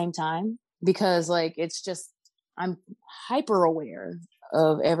at the same time, because like, it's just, I'm hyper aware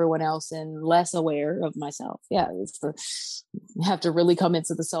of everyone else and less aware of myself. Yeah. You have to really come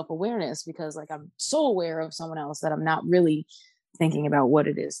into the self-awareness, because like, I'm so aware of someone else that I'm not really thinking about what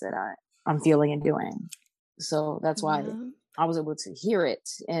it is that I'm feeling and doing. So that's why I was able to hear it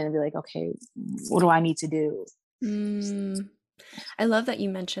and be like, okay, what do I need to do? I love that you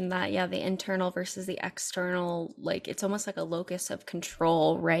mentioned that. Yeah, the internal versus the external, like it's almost like a locus of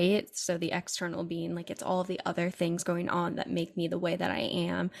control, right? So the external being like it's all of the other things going on that make me the way that I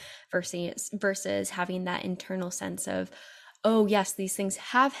am, versus having that internal sense of, oh yes, these things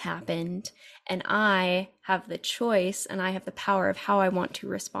have happened and I have the choice and I have the power of how I want to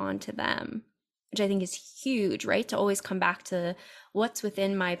respond to them, which I think is huge, right? To always come back to what's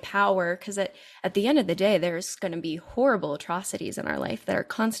within my power. Because at the end of the day, there's going to be horrible atrocities in our life that are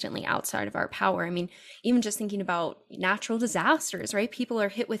constantly outside of our power. I mean, even just thinking about natural disasters, right? People are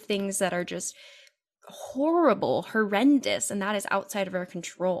hit with things that are just horrible, horrendous, and that is outside of our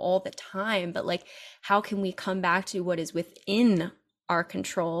control all the time. But like, how can we come back to what is within our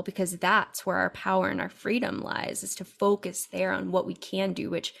control? Because that's where our power and our freedom lies, is to focus there on what we can do,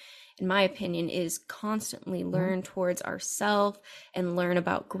 which in my opinion is constantly learn towards ourselves and learn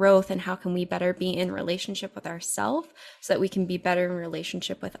about growth and how can we better be in relationship with ourselves so that we can be better in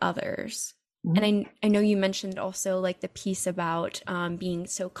relationship with others. And I know you mentioned also like the piece about being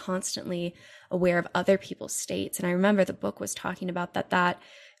so constantly aware of other people's states. And I remember the book was talking about that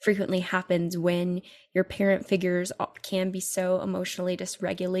frequently happens when your parent figures can be so emotionally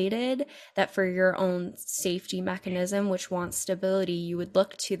dysregulated that for your own safety mechanism, which wants stability, you would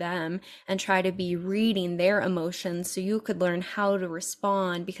look to them and try to be reading their emotions so you could learn how to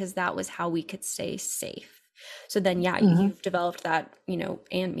respond, because that was how we could stay safe. So then, you've developed that,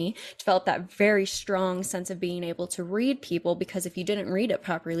 and me developed that very strong sense of being able to read people, because if you didn't read it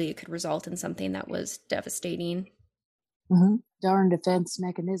properly, it could result in something that was devastating. Darn defense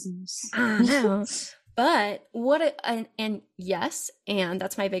mechanisms. I know. But and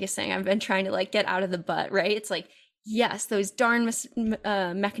that's my biggest thing. I've been trying to like get out of the butt, right? It's like, yes, those darn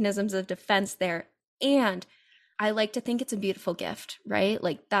mechanisms of defense there. And I like to think it's a beautiful gift, right?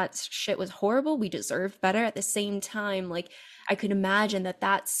 Like that shit was horrible. We deserve better. At the same time, like I could imagine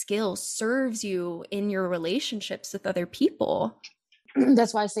that skill serves you in your relationships with other people.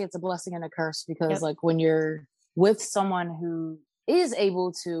 That's why I say it's a blessing and a curse, because like when you're with someone who is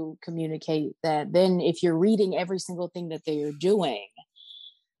able to communicate that, then if you're reading every single thing that they are doing,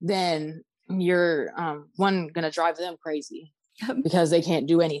 then you're one gonna drive them crazy. Yep. Because they can't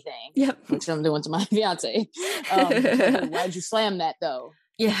do anything. Yep. Which I'm doing to my fiance. Like, why'd you slam that though?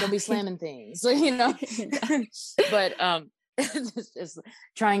 Yeah. Don't be slamming things. So, you know. But it's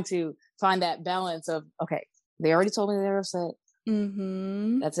trying to find that balance of, okay, they already told me they're upset.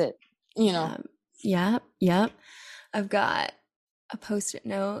 Mm-hmm. That's it. You know. Yep. I've got a Post-it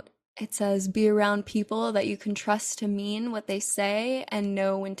note. It says, be around people that you can trust to mean what they say and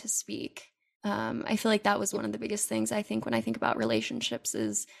know when to speak. I feel like that was one of the biggest things I think when I think about relationships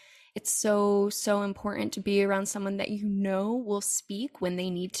is it's so important to be around someone that you know will speak when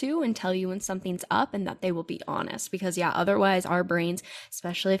they need to and tell you when something's up and that they will be honest. Because otherwise our brains,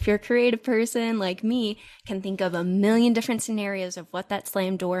 especially if you're a creative person like me, can think of a million different scenarios of what that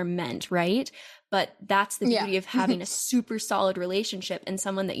slam door meant, right? But that's the beauty of having a super solid relationship and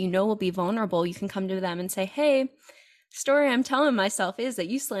someone that you know will be vulnerable. You can come to them and say, hey, story I'm telling myself is that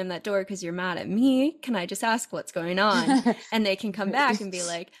you slammed that door because you're mad at me. Can I just ask what's going on? And they can come back and be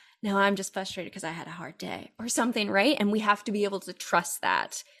like, no, I'm just frustrated because I had a hard day or something, right? And we have to be able to trust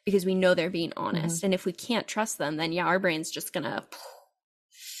that because we know they're being honest. Mm-hmm. And if we can't trust them, then our brain's just gonna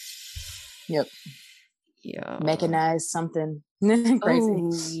mechanize something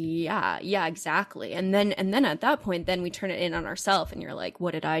crazy. Oh, yeah, exactly. And then at that point, then we turn it in on ourselves and you're like,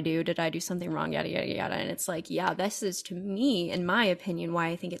 what did I do? Did I do something wrong? Yada, yada, yada. And it's like, this is, to me, in my opinion, why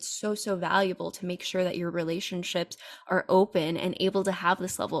I think it's so valuable to make sure that your relationships are open and able to have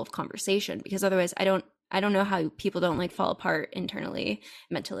this level of conversation, because otherwise I don't know how people don't like fall apart internally,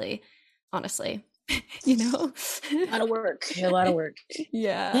 mentally, honestly. You know, a lot of work.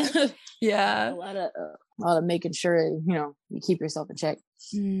 Yeah. Yeah. A lot of making sure, you know, you keep yourself in check.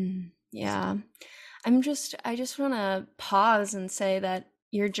 Yeah. I just want to pause and say that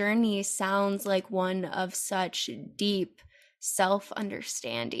your journey sounds like one of such deep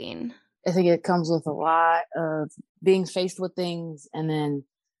self-understanding. I think it comes with a lot of being faced with things and then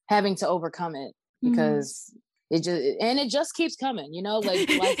having to overcome it, because it just keeps coming, you know, like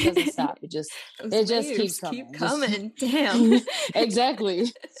life doesn't stop. It just keeps coming. Keep coming. Damn.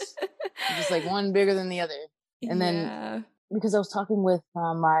 Exactly. Just like one bigger than the other. And then because I was talking with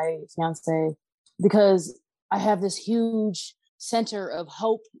my fiance, because I have this huge center of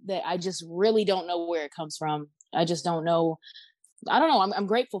hope that I just really don't know where it comes from. I just don't know. I don't know. I'm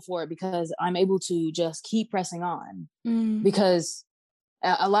grateful for it because I'm able to just keep pressing on, because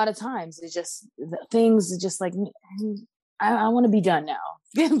a lot of times it's just things just like, I want to be done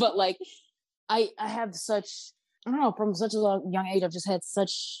now. But like, I have such, I don't know, from such a young age, I've just had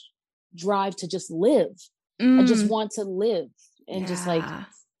such drive to just live. I just want to live and just like,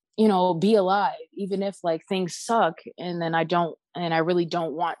 you know, be alive, even if like things suck and then I really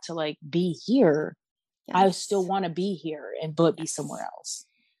don't want to like be here. I still want to be here but be somewhere else.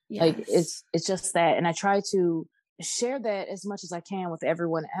 Like it's just that. And I try to share that as much as I can with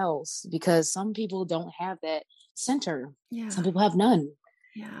everyone else, because some people don't have that center. Some people have none.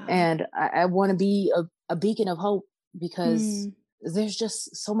 And I want to be a beacon of hope, because there's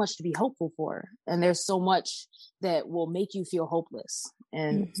just so much to be hopeful for, and there's so much that will make you feel hopeless.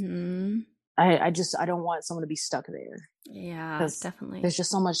 And I don't want someone to be stuck there. Definitely. There's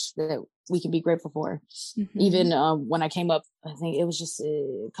just so much that we can be grateful for. Even when I came up, I think it was just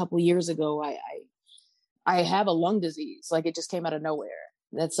a couple of years ago, I have a lung disease. Like it just came out of nowhere.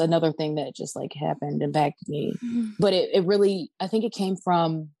 That's another thing that just like happened and back to me. But it really, I think it came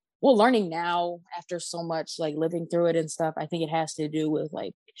from, learning now after so much like living through it and stuff. I think it has to do with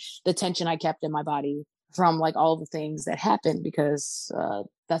like the tension I kept in my body from like all the things that happened, because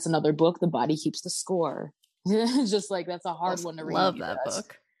that's another book, The Body Keeps the Score. Just like, that's a hard one to read. Love that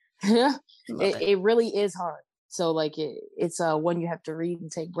book. Yeah. It really is hard. So like it's one you have to read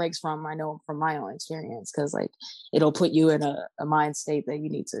and take breaks from. I know from my own experience, because like it'll put you in a mind state that you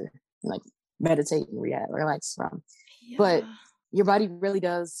need to like meditate and relax from. But your body really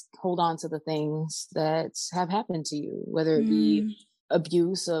does hold on to the things that have happened to you, whether it be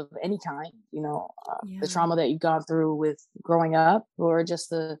abuse of any kind, you know, the trauma that you've gone through with growing up, or just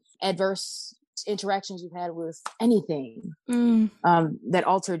the adverse interactions you've had with anything that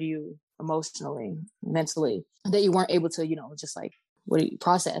altered you emotionally, mentally, that you weren't able to, you know, just like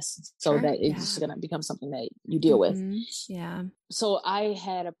process, so that it's just going to become something that you deal with. So I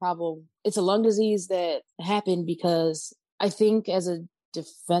had a problem. It's a lung disease that happened because I think as a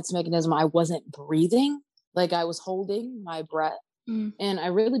defense mechanism, I wasn't breathing. Like I was holding my breath. And I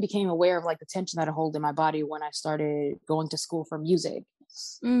really became aware of like the tension that I hold in my body when I started going to school for music,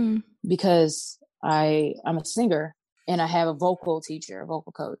 because I'm a singer and I have a vocal teacher, a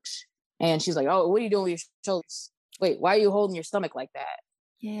vocal coach. And she's like, oh, what are you doing with your shoulders? Wait, why are you holding your stomach like that?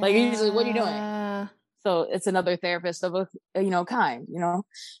 Yeah. Like usually, what are you doing? So it's another therapist of a, kind,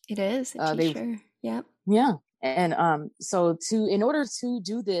 It is a teacher. Yep. Yeah. And so in order to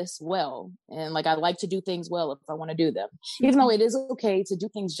do this well, and like I like to do things well if I want to do them, even though it is okay to do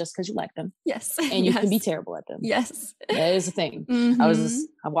things just because you like them. Yes. And you can be terrible at them. Yes. That is a thing.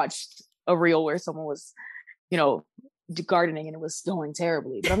 I watched a reel where someone was, gardening and it was going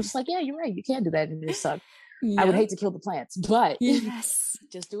terribly. But I'm just like, yeah, you're right. You can't do that and it just suck. Yep. I would hate to kill the plants, but yes,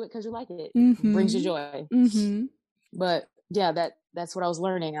 just do it because you like it. It brings you joy. But yeah, that's what I was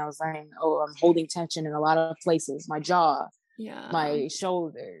learning. I was learning, I'm holding tension in a lot of places. My jaw, my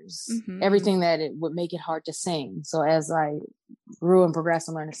shoulders, everything that it would make it hard to sing. So as I grew and progressed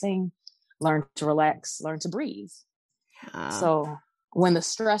and learned to sing, learned to relax, learned to breathe. So when the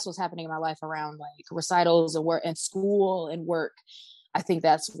stress was happening in my life around like recitals and work and school and work, I think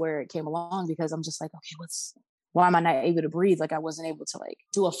that's where it came along, because I'm just like, okay, why am I not able to breathe? Like I wasn't able to like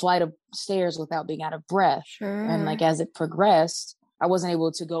do a flight of stairs without being out of breath. Sure. And like, as it progressed, I wasn't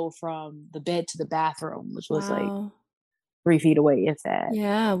able to go from the bed to the bathroom, which was like 3 feet away, if that.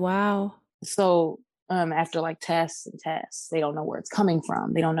 Yeah. Wow. So, after like tests, they don't know where it's coming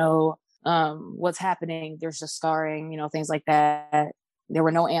from. They don't know, what's happening. There's just scarring, things like that. There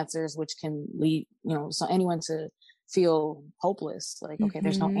were no answers, which can lead, so anyone to feel hopeless. Like, okay,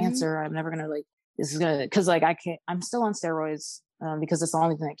 there's no answer. I'm never going to cause like I'm still on steroids, because it's the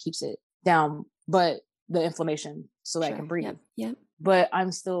only thing that keeps it down, but the inflammation so that I can breathe. Yep. But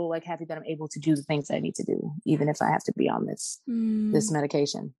I'm still like happy that I'm able to do the things that I need to do, even if I have to be on this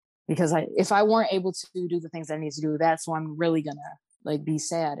medication, because if I weren't able to do the things I need to do, that's when I'm really gonna like be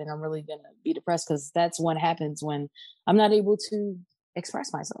sad and I'm really gonna be depressed, because that's what happens when I'm not able to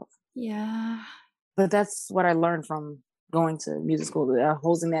express myself. Yeah. But that's what I learned from going to music school,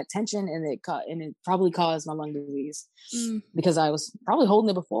 holding that tension, and it probably caused my lung disease, because I was probably holding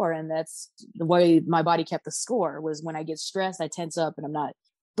it before, and that's the way my body kept the score. Was when I get stressed, I tense up and I'm not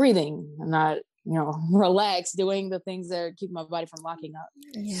breathing, I'm not relaxed, doing the things that keep my body from locking up.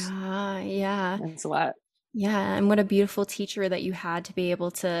 Yeah. That's a lot. Yeah. And what a beautiful teacher that you had to be able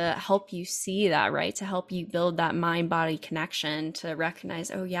to help you see that, right? To help you build that mind-body connection, to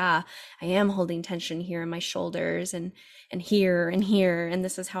recognize, oh yeah, I am holding tension here in my shoulders and here and here. And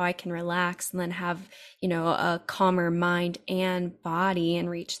this is how I can relax and then have, a calmer mind and body and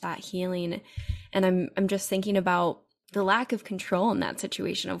reach that healing. And I'm just thinking about the lack of control in that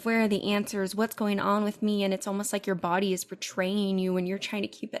situation of where are the answers, what's going on with me. And it's almost like your body is betraying you when you're trying to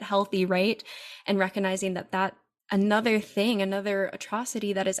keep it healthy, right? And recognizing that another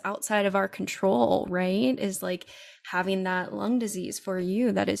atrocity that is outside of our control, right, is like having that lung disease for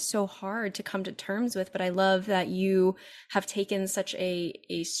you. That is so hard to come to terms with. But I love that you have taken such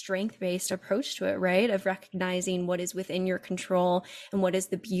a strength-based approach to it, right? Of recognizing what is within your control and what is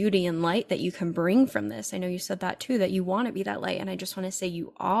the beauty and light that you can bring from this. I know you said that too, that you want to be that light. And I just want to say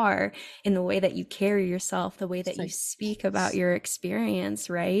you are, in the way that you carry yourself, the way that you speak about your experience,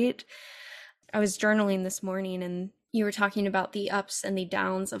 right? I was journaling this morning and you were talking about the ups and the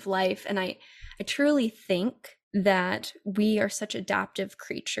downs of life. And I truly think that we are such adaptive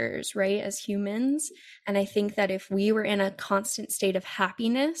creatures, right, as humans. And I think that if we were in a constant state of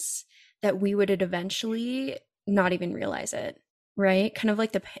happiness, that we would eventually not even realize it, right? Kind of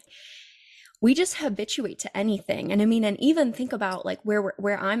like we just habituate to anything. And I mean, and even think about like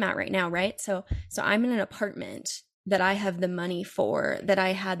where I'm at right now, right? So I'm in an apartment that I have the money for, that I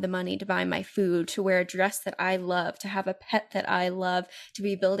had the money to buy my food, to wear a dress that I love, to have a pet that I love, to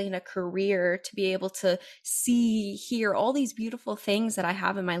be building a career, to be able to see, hear all these beautiful things that I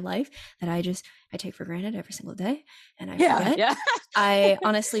have in my life that I take for granted every single day. And I forget. Yeah. I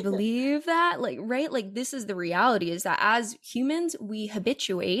honestly believe that, like, right? Like, this is the reality, is that as humans, we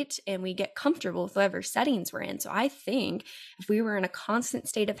habituate and we get comfortable with whatever settings we're in. So I think if we were in a constant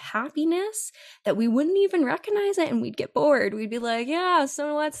state of happiness, that we wouldn't even recognize it and we'd get bored. We'd be like, yeah,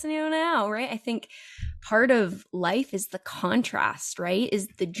 so what's new now, right? I think part of life is the contrast, right? Is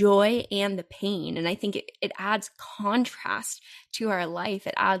the joy and the pain. And I think it adds contrast to our life.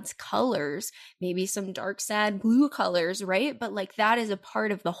 It adds colors, maybe some dark, sad blue colors, right? But like that is a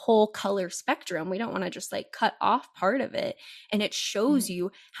part of the whole color spectrum. We don't want to just like cut off part of it. And it shows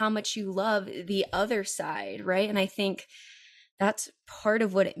you how much you love the other side, right? And I think that's part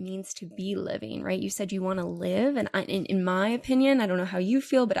of what it means to be living, right? You said you want to live. And in my opinion, I don't know how you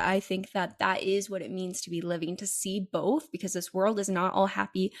feel, but I think that is what it means to be living, to see both, because this world is not all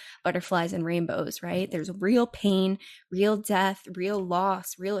happy butterflies and rainbows, right? There's real pain, real death, real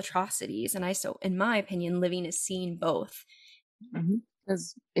loss, real atrocities. And so in my opinion, living is seeing both.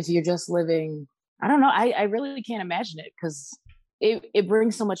 Because if you're just living, I don't know, I really can't imagine it, because it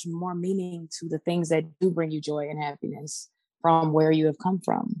brings so much more meaning to the things that do bring you joy and happiness from where you have come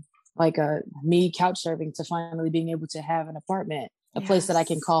from. Like me couch surfing to finally being able to have an apartment, a place that I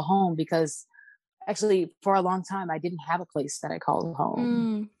can call home, because actually for a long time I didn't have a place that I called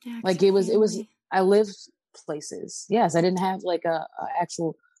home. Like it was I lived places. Yes, I didn't have like a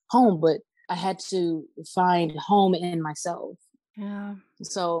actual home, but I had to find home in myself. Yeah.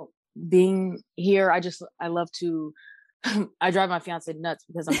 So being here, I love to I drive my fiance nuts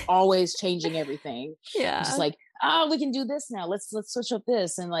because I'm always changing everything. Yeah. Just like, oh, we can do this now. Let's switch up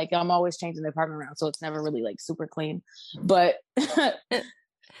this. And like, I'm always changing the apartment around. So it's never really like super clean, but I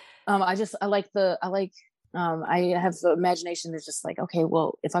have the imagination that's just like, okay,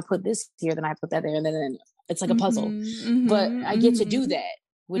 well, if I put this here, then I put that there. And then it's like a puzzle, but I get to do that,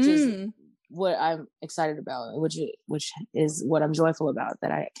 which is what I'm excited about, which is what I'm joyful about,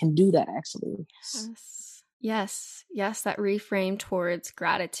 that I can do that actually. Yes, that reframe towards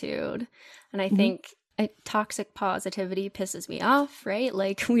gratitude. And I think toxic positivity pisses me off, right?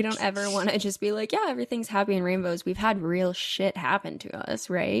 Like we don't ever want to just be like, yeah, everything's happy and rainbows. We've had real shit happen to us,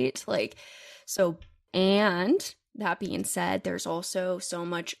 right? Like, so, and that being said, there's also so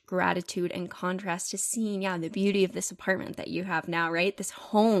much gratitude and contrast to seeing, the beauty of this apartment that you have now, right? This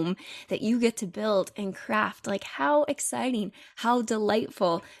home that you get to build and craft. Like how exciting, how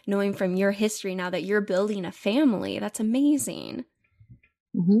delightful knowing from your history now that you're building a family. That's amazing.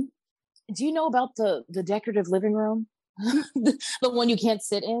 Do you know about the decorative living room? The one you can't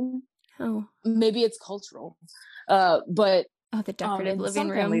sit in? Oh. Maybe it's cultural. But the decorative living some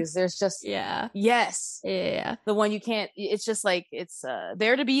room. Families, there's just yes, yeah. The one you can't. It's just like it's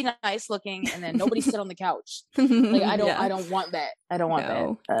there to be nice looking, and then nobody sit on the couch. Like I don't want that. I don't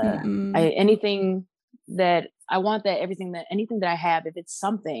want that. Anything that I want, that anything that I have, if it's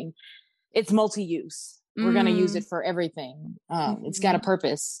something, it's multi-use. We're gonna use it for everything. It's got a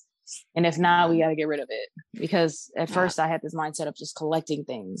purpose, and if not, we got to get rid of it. Because at first I had this mindset of just collecting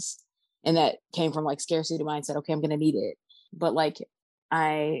things, and that came from like scarcity mindset. Okay, I'm gonna need it. But like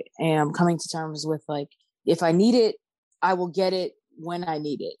I am coming to terms with like, if I need it, I will get it when I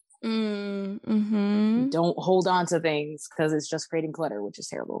need it. Don't hold on to things because it's just creating clutter, which is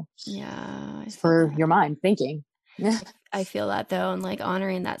terrible. Yeah. For your mind thinking. Yeah. I feel that though, and like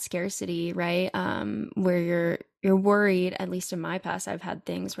honoring that scarcity, right? Where you're worried, at least in my past, I've had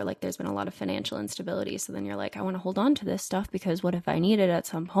things where like there's been a lot of financial instability. So then you're like, I want to hold on to this stuff because what if I need it at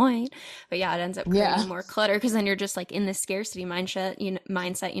some point? But it ends up creating more clutter because then you're just like in this scarcity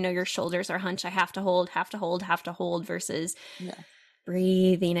mindset, your shoulders are hunched. I have to hold versus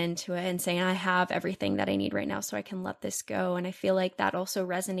breathing into it and saying, I have everything that I need right now so I can let this go. And I feel like that also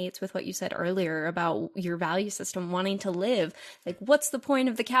resonates with what you said earlier about your value system, wanting to live. Like, what's the point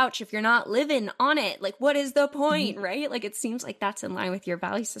of the couch if you're not living on it? Like, what is the point, right? Like, it seems like that's in line with your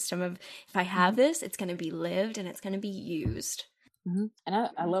value system of, if I have this, it's going to be lived and it's going to be used. And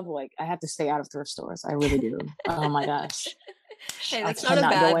I love, like, I have to stay out of thrift stores. I really do. Oh my gosh. Hey, that's not a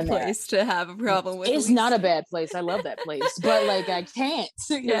bad place to have a problem with. It's not a bad place. I love that place, but like I can't.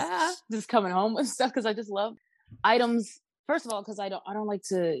 Just coming home with stuff because I just love items. First of all, because I don't like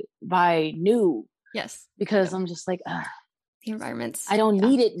to buy new. Yes. Because I'm just like, the environments. I don't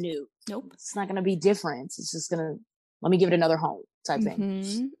need it new. Nope. It's not gonna be different. It's just gonna let me give it another home type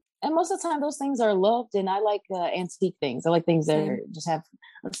thing. And most of the time, those things are loved, and I like antique things. I like things that just have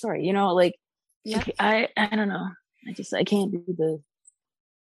a story. Like I don't know. I can't do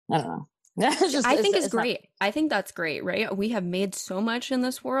I don't know. I think it's great. I think that's great, right? We have made so much in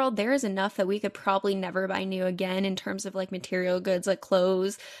this world. There is enough that we could probably never buy new again in terms of like material goods, like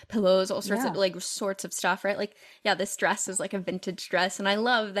clothes, pillows, all sorts of like sorts of stuff, right? Like, this dress is like a vintage dress. And I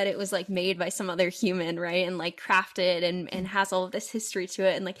love that it was like made by some other human, right? And like crafted and has all of this history to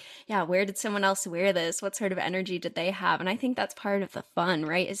it. And like, where did someone else wear this? What sort of energy did they have? And I think that's part of the fun,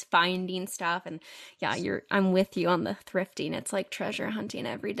 right? Is finding stuff. And I'm with you on the thrifting. It's like treasure hunting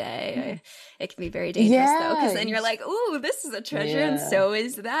every day. It can be very dangerous though, because then you're like, ooh, this is a treasure and so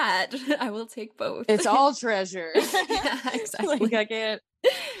is that. I will take both. It's all treasure. Exactly. Like I can't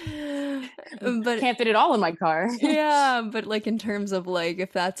fit it all in my car. But like in terms of like,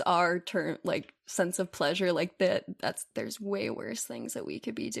 if that's our term, like sense of pleasure, like there's way worse things that we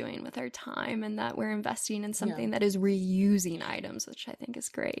could be doing with our time, and that we're investing in something that is reusing items, which I think is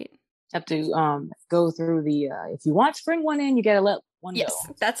great. Have to go through the if you want to bring one in, you gotta let one go.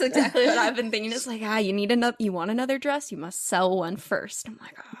 That's exactly what I've been thinking. It's like, you want another dress, you must sell one first. I'm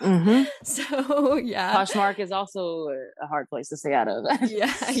like, So Poshmark is also a hard place to stay out of.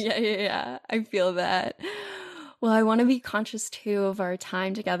 Yeah. I feel that. Well, I want to be conscious too of our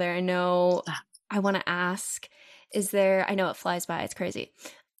time together. I know I want to ask Is there, I know it flies by, it's crazy.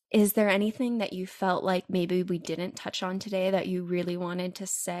 Is there anything that you felt like maybe we didn't touch on today that you really wanted to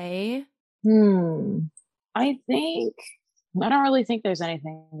say? I don't really think there's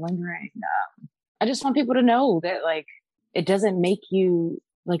anything lingering. I just want people to know that like, it doesn't make you,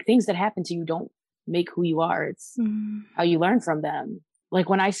 like, things that happen to you don't make who you are. It's how you learn from them. Like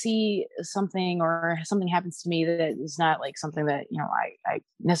when I see something or something happens to me that is not like something that, you know, I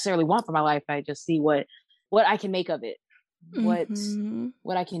necessarily want for my life, I just see what I can make of it. What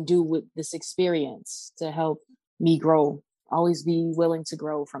I can do with this experience to help me grow. Always be willing to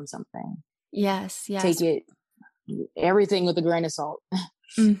grow from something. Yes. Take it, everything with a grain of salt.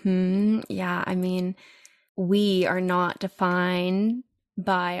 Yeah, I mean, we are not defined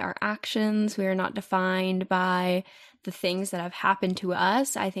by our actions. We are not defined by the things that have happened to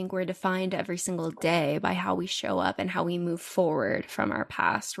us. I think we're defined every single day by how we show up and how we move forward from our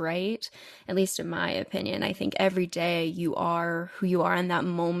past, right? At least in my opinion, I think every day you are who you are in that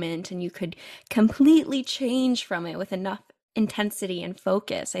moment, and you could completely change from it with enough intensity and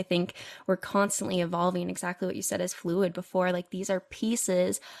focus. I think we're constantly evolving, exactly what you said is fluid before. Like, these are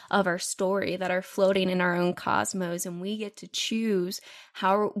pieces of our story that are floating in our own cosmos, and we get to choose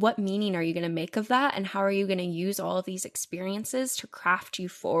what meaning are you going to make of that, and how are you going to use all of these experiences to craft you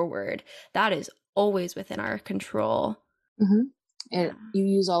forward. That is always within our control. And you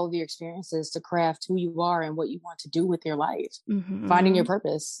use all of your experiences to craft who you are and what you want to do with your life. Finding your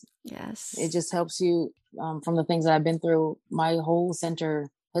purpose. Yes. It just helps you. From the things that I've been through, my whole center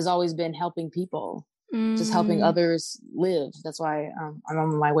has always been helping people, just helping others live. That's why I'm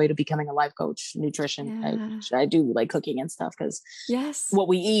on my way to becoming a life coach, nutrition. I do like cooking and stuff, because what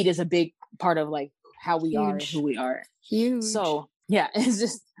we eat is a big part of like how we are and who we are. Huge. So yeah, it's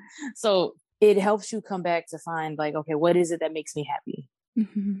just, so it helps you come back to find like, okay, what is it that makes me happy?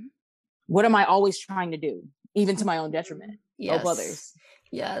 What am I always trying to do, even to my own detriment? Help others.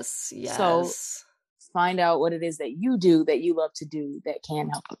 Yes. So find out what it is that you do, that you love to do, that can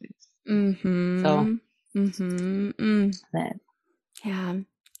help others. That. Yeah.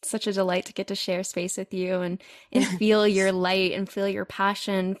 Such a delight to get to share space with you and feel your light and feel your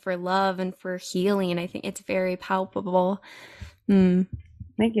passion for love and for healing. I think it's very palpable.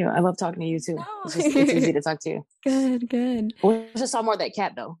 Thank you. I love talking to you too. It's easy to talk to you. Good. We just saw more of that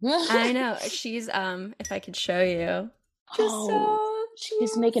cat though. I know. She's if I could show you.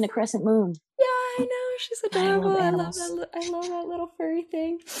 She's making a crescent moon. Yeah, I know. She's adorable. I love that little furry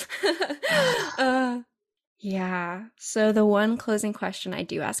thing. Yeah. So the one closing question I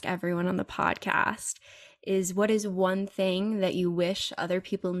do ask everyone on the podcast is, what is one thing that you wish other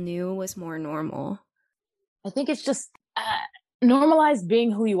people knew was more normal? I think it's just normalize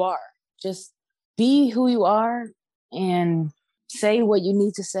being who you are. Just be who you are and say what you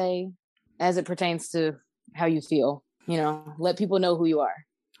need to say as it pertains to how you feel. You know, let people know who you are.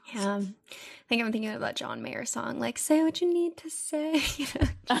 Yeah. I think I'm thinking of that John Mayer song, like, say what you need to say.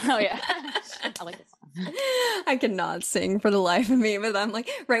 Oh, yeah. I like that song. I cannot sing for the life of me, but I'm like,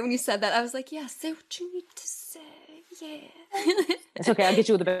 right when you said that, I was like, yeah, say what you need to say. Yeah. It's okay. I'll get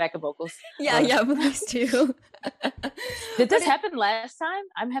you with the backup vocals. Yeah, please do. Did this happen last time?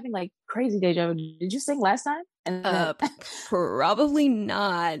 I'm having like crazy deja vu. Did you sing last time? And probably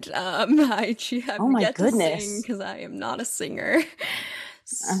not. I have yet to sing because I am not a singer.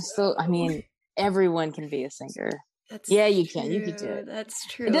 I mean, everyone can be a singer. You can. You can do it. That's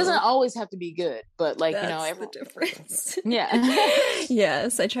true. It doesn't always have to be good, but like, that's the difference. Yeah.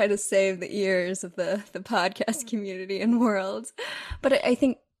 Yes, I try to save the ears of the podcast community and world, but I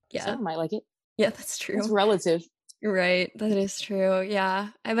think some might like it. Yeah, that's true. It's relative. Right, that is true. Yeah,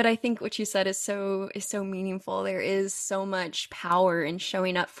 but I think what you said is so meaningful. There is so much power in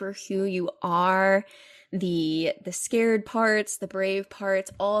showing up for who you are. The scared parts, the brave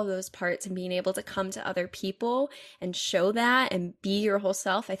parts, all of those parts, and being able to come to other people and show that and be your whole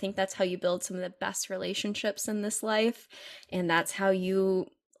self. I think that's how you build some of the best relationships in this life. And that's how you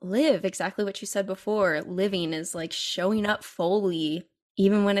live. Exactly what you said before. Living is like showing up fully,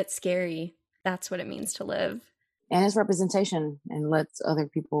 even when it's scary. That's what it means to live. And it's representation, and lets other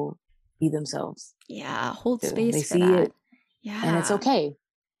people be themselves. Yeah, hold space they for see that. It, yeah. And it's okay.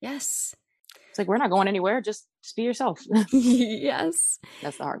 Yes. It's like, we're not going anywhere. Just be yourself. Yes.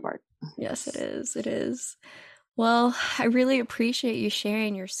 That's the hard part. Yes, it is. It is. Well, I really appreciate you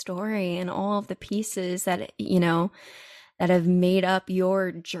sharing your story and all of the pieces that, that have made up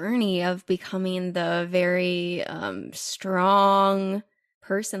your journey of becoming the very strong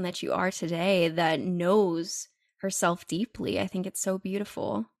person that you are today, that knows herself deeply. I think it's so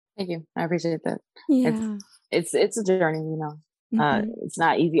beautiful. Thank you. I appreciate that. Yeah. It's a journey, It's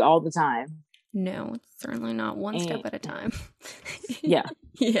not easy all the time. No, it's certainly not. One step at a time. Yeah.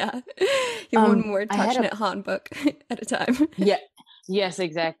 Yeah. One more touch-knit handbook at a time. Yeah. Yes,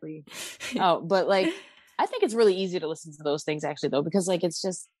 exactly. Oh, but like, I think it's really easy to listen to those things actually though, because like, it's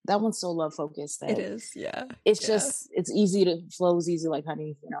just, that one's so love focused that it is. Yeah. It's just, it's easy to, flows easy like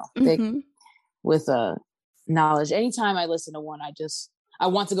honey, you know, thick with knowledge. Anytime I listen to one, I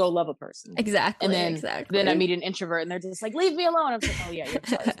want to go love a person. Exactly. And then I meet an introvert and they're just like, leave me alone. I'm like, oh yeah, you're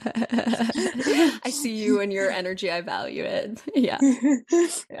sorry. I see you and your energy. I value it. Yeah.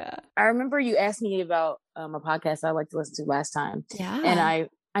 Yeah. I remember you asked me about a podcast I like to listen to last time. Yeah. And I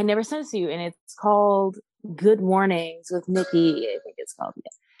never sent it to you, and it's called Good Mornings with Nikki. I think it's called. Yeah.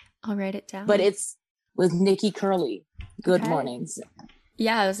 I'll write it down. But it's with Nikki Curley. Good Mornings.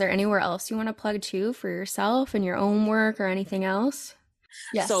 Yeah. Is there anywhere else you want to plug to for yourself and your own work or anything else?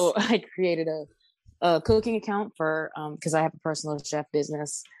 Yes. So I created a cooking account for because I have a personal chef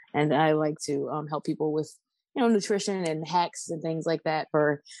business, and I like to help people with, you know, nutrition and hacks and things like that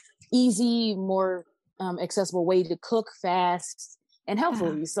for easy, more accessible way to cook fast and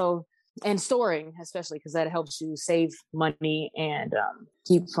healthfully. So, and storing, especially because that helps you save money and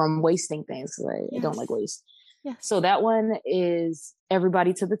keep from wasting things. I don't like waste. Yeah. So that one is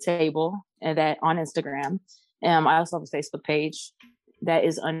Everybody to the Table, and that on Instagram. I also have a Facebook page that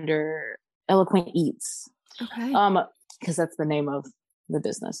is under Eloquent Eats. Okay. Because that's the name of the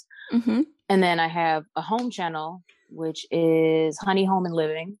business. Mm-hmm. And then I have a home channel, which is Honey Home and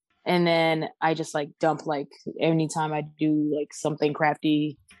Living. And then I just like dump, like anytime I do like something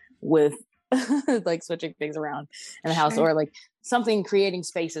crafty with like switching things around in the house, or like something, creating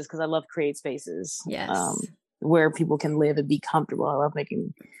spaces, because I love create spaces. Yes. Where people can live and be comfortable. I love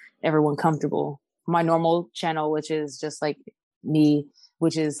making everyone comfortable. My normal channel, which is just like me,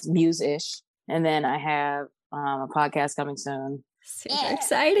 which is Muse-ish. And then I have a podcast coming soon. Super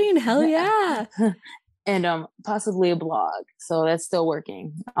exciting. Hell yeah. And possibly a blog. So that's still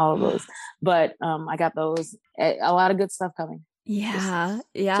working, all of those. But I got those, a lot of good stuff coming. Yeah.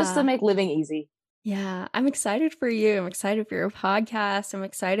 Just to make living easy. Yeah, I'm excited for you. I'm excited for your podcast. I'm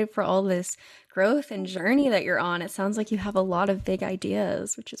excited for all this growth and journey that you're on. It sounds like you have a lot of big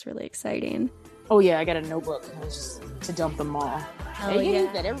ideas, which is really exciting. Oh yeah, I got a notebook just to dump them all. Hell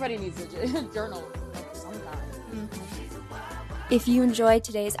yeah. That everybody needs a journal of some kind. Mm-hmm. If you enjoyed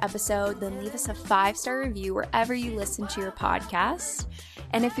today's episode, then leave us a 5-star review wherever you listen to your podcast.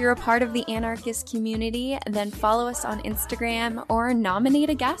 And if you're a part of the Anarchist community, then follow us on Instagram or nominate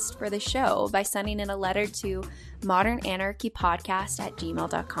a guest for the show by sending in a letter to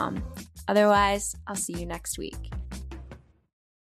modernanarchypodcast@gmail.com. Otherwise, I'll see you next week.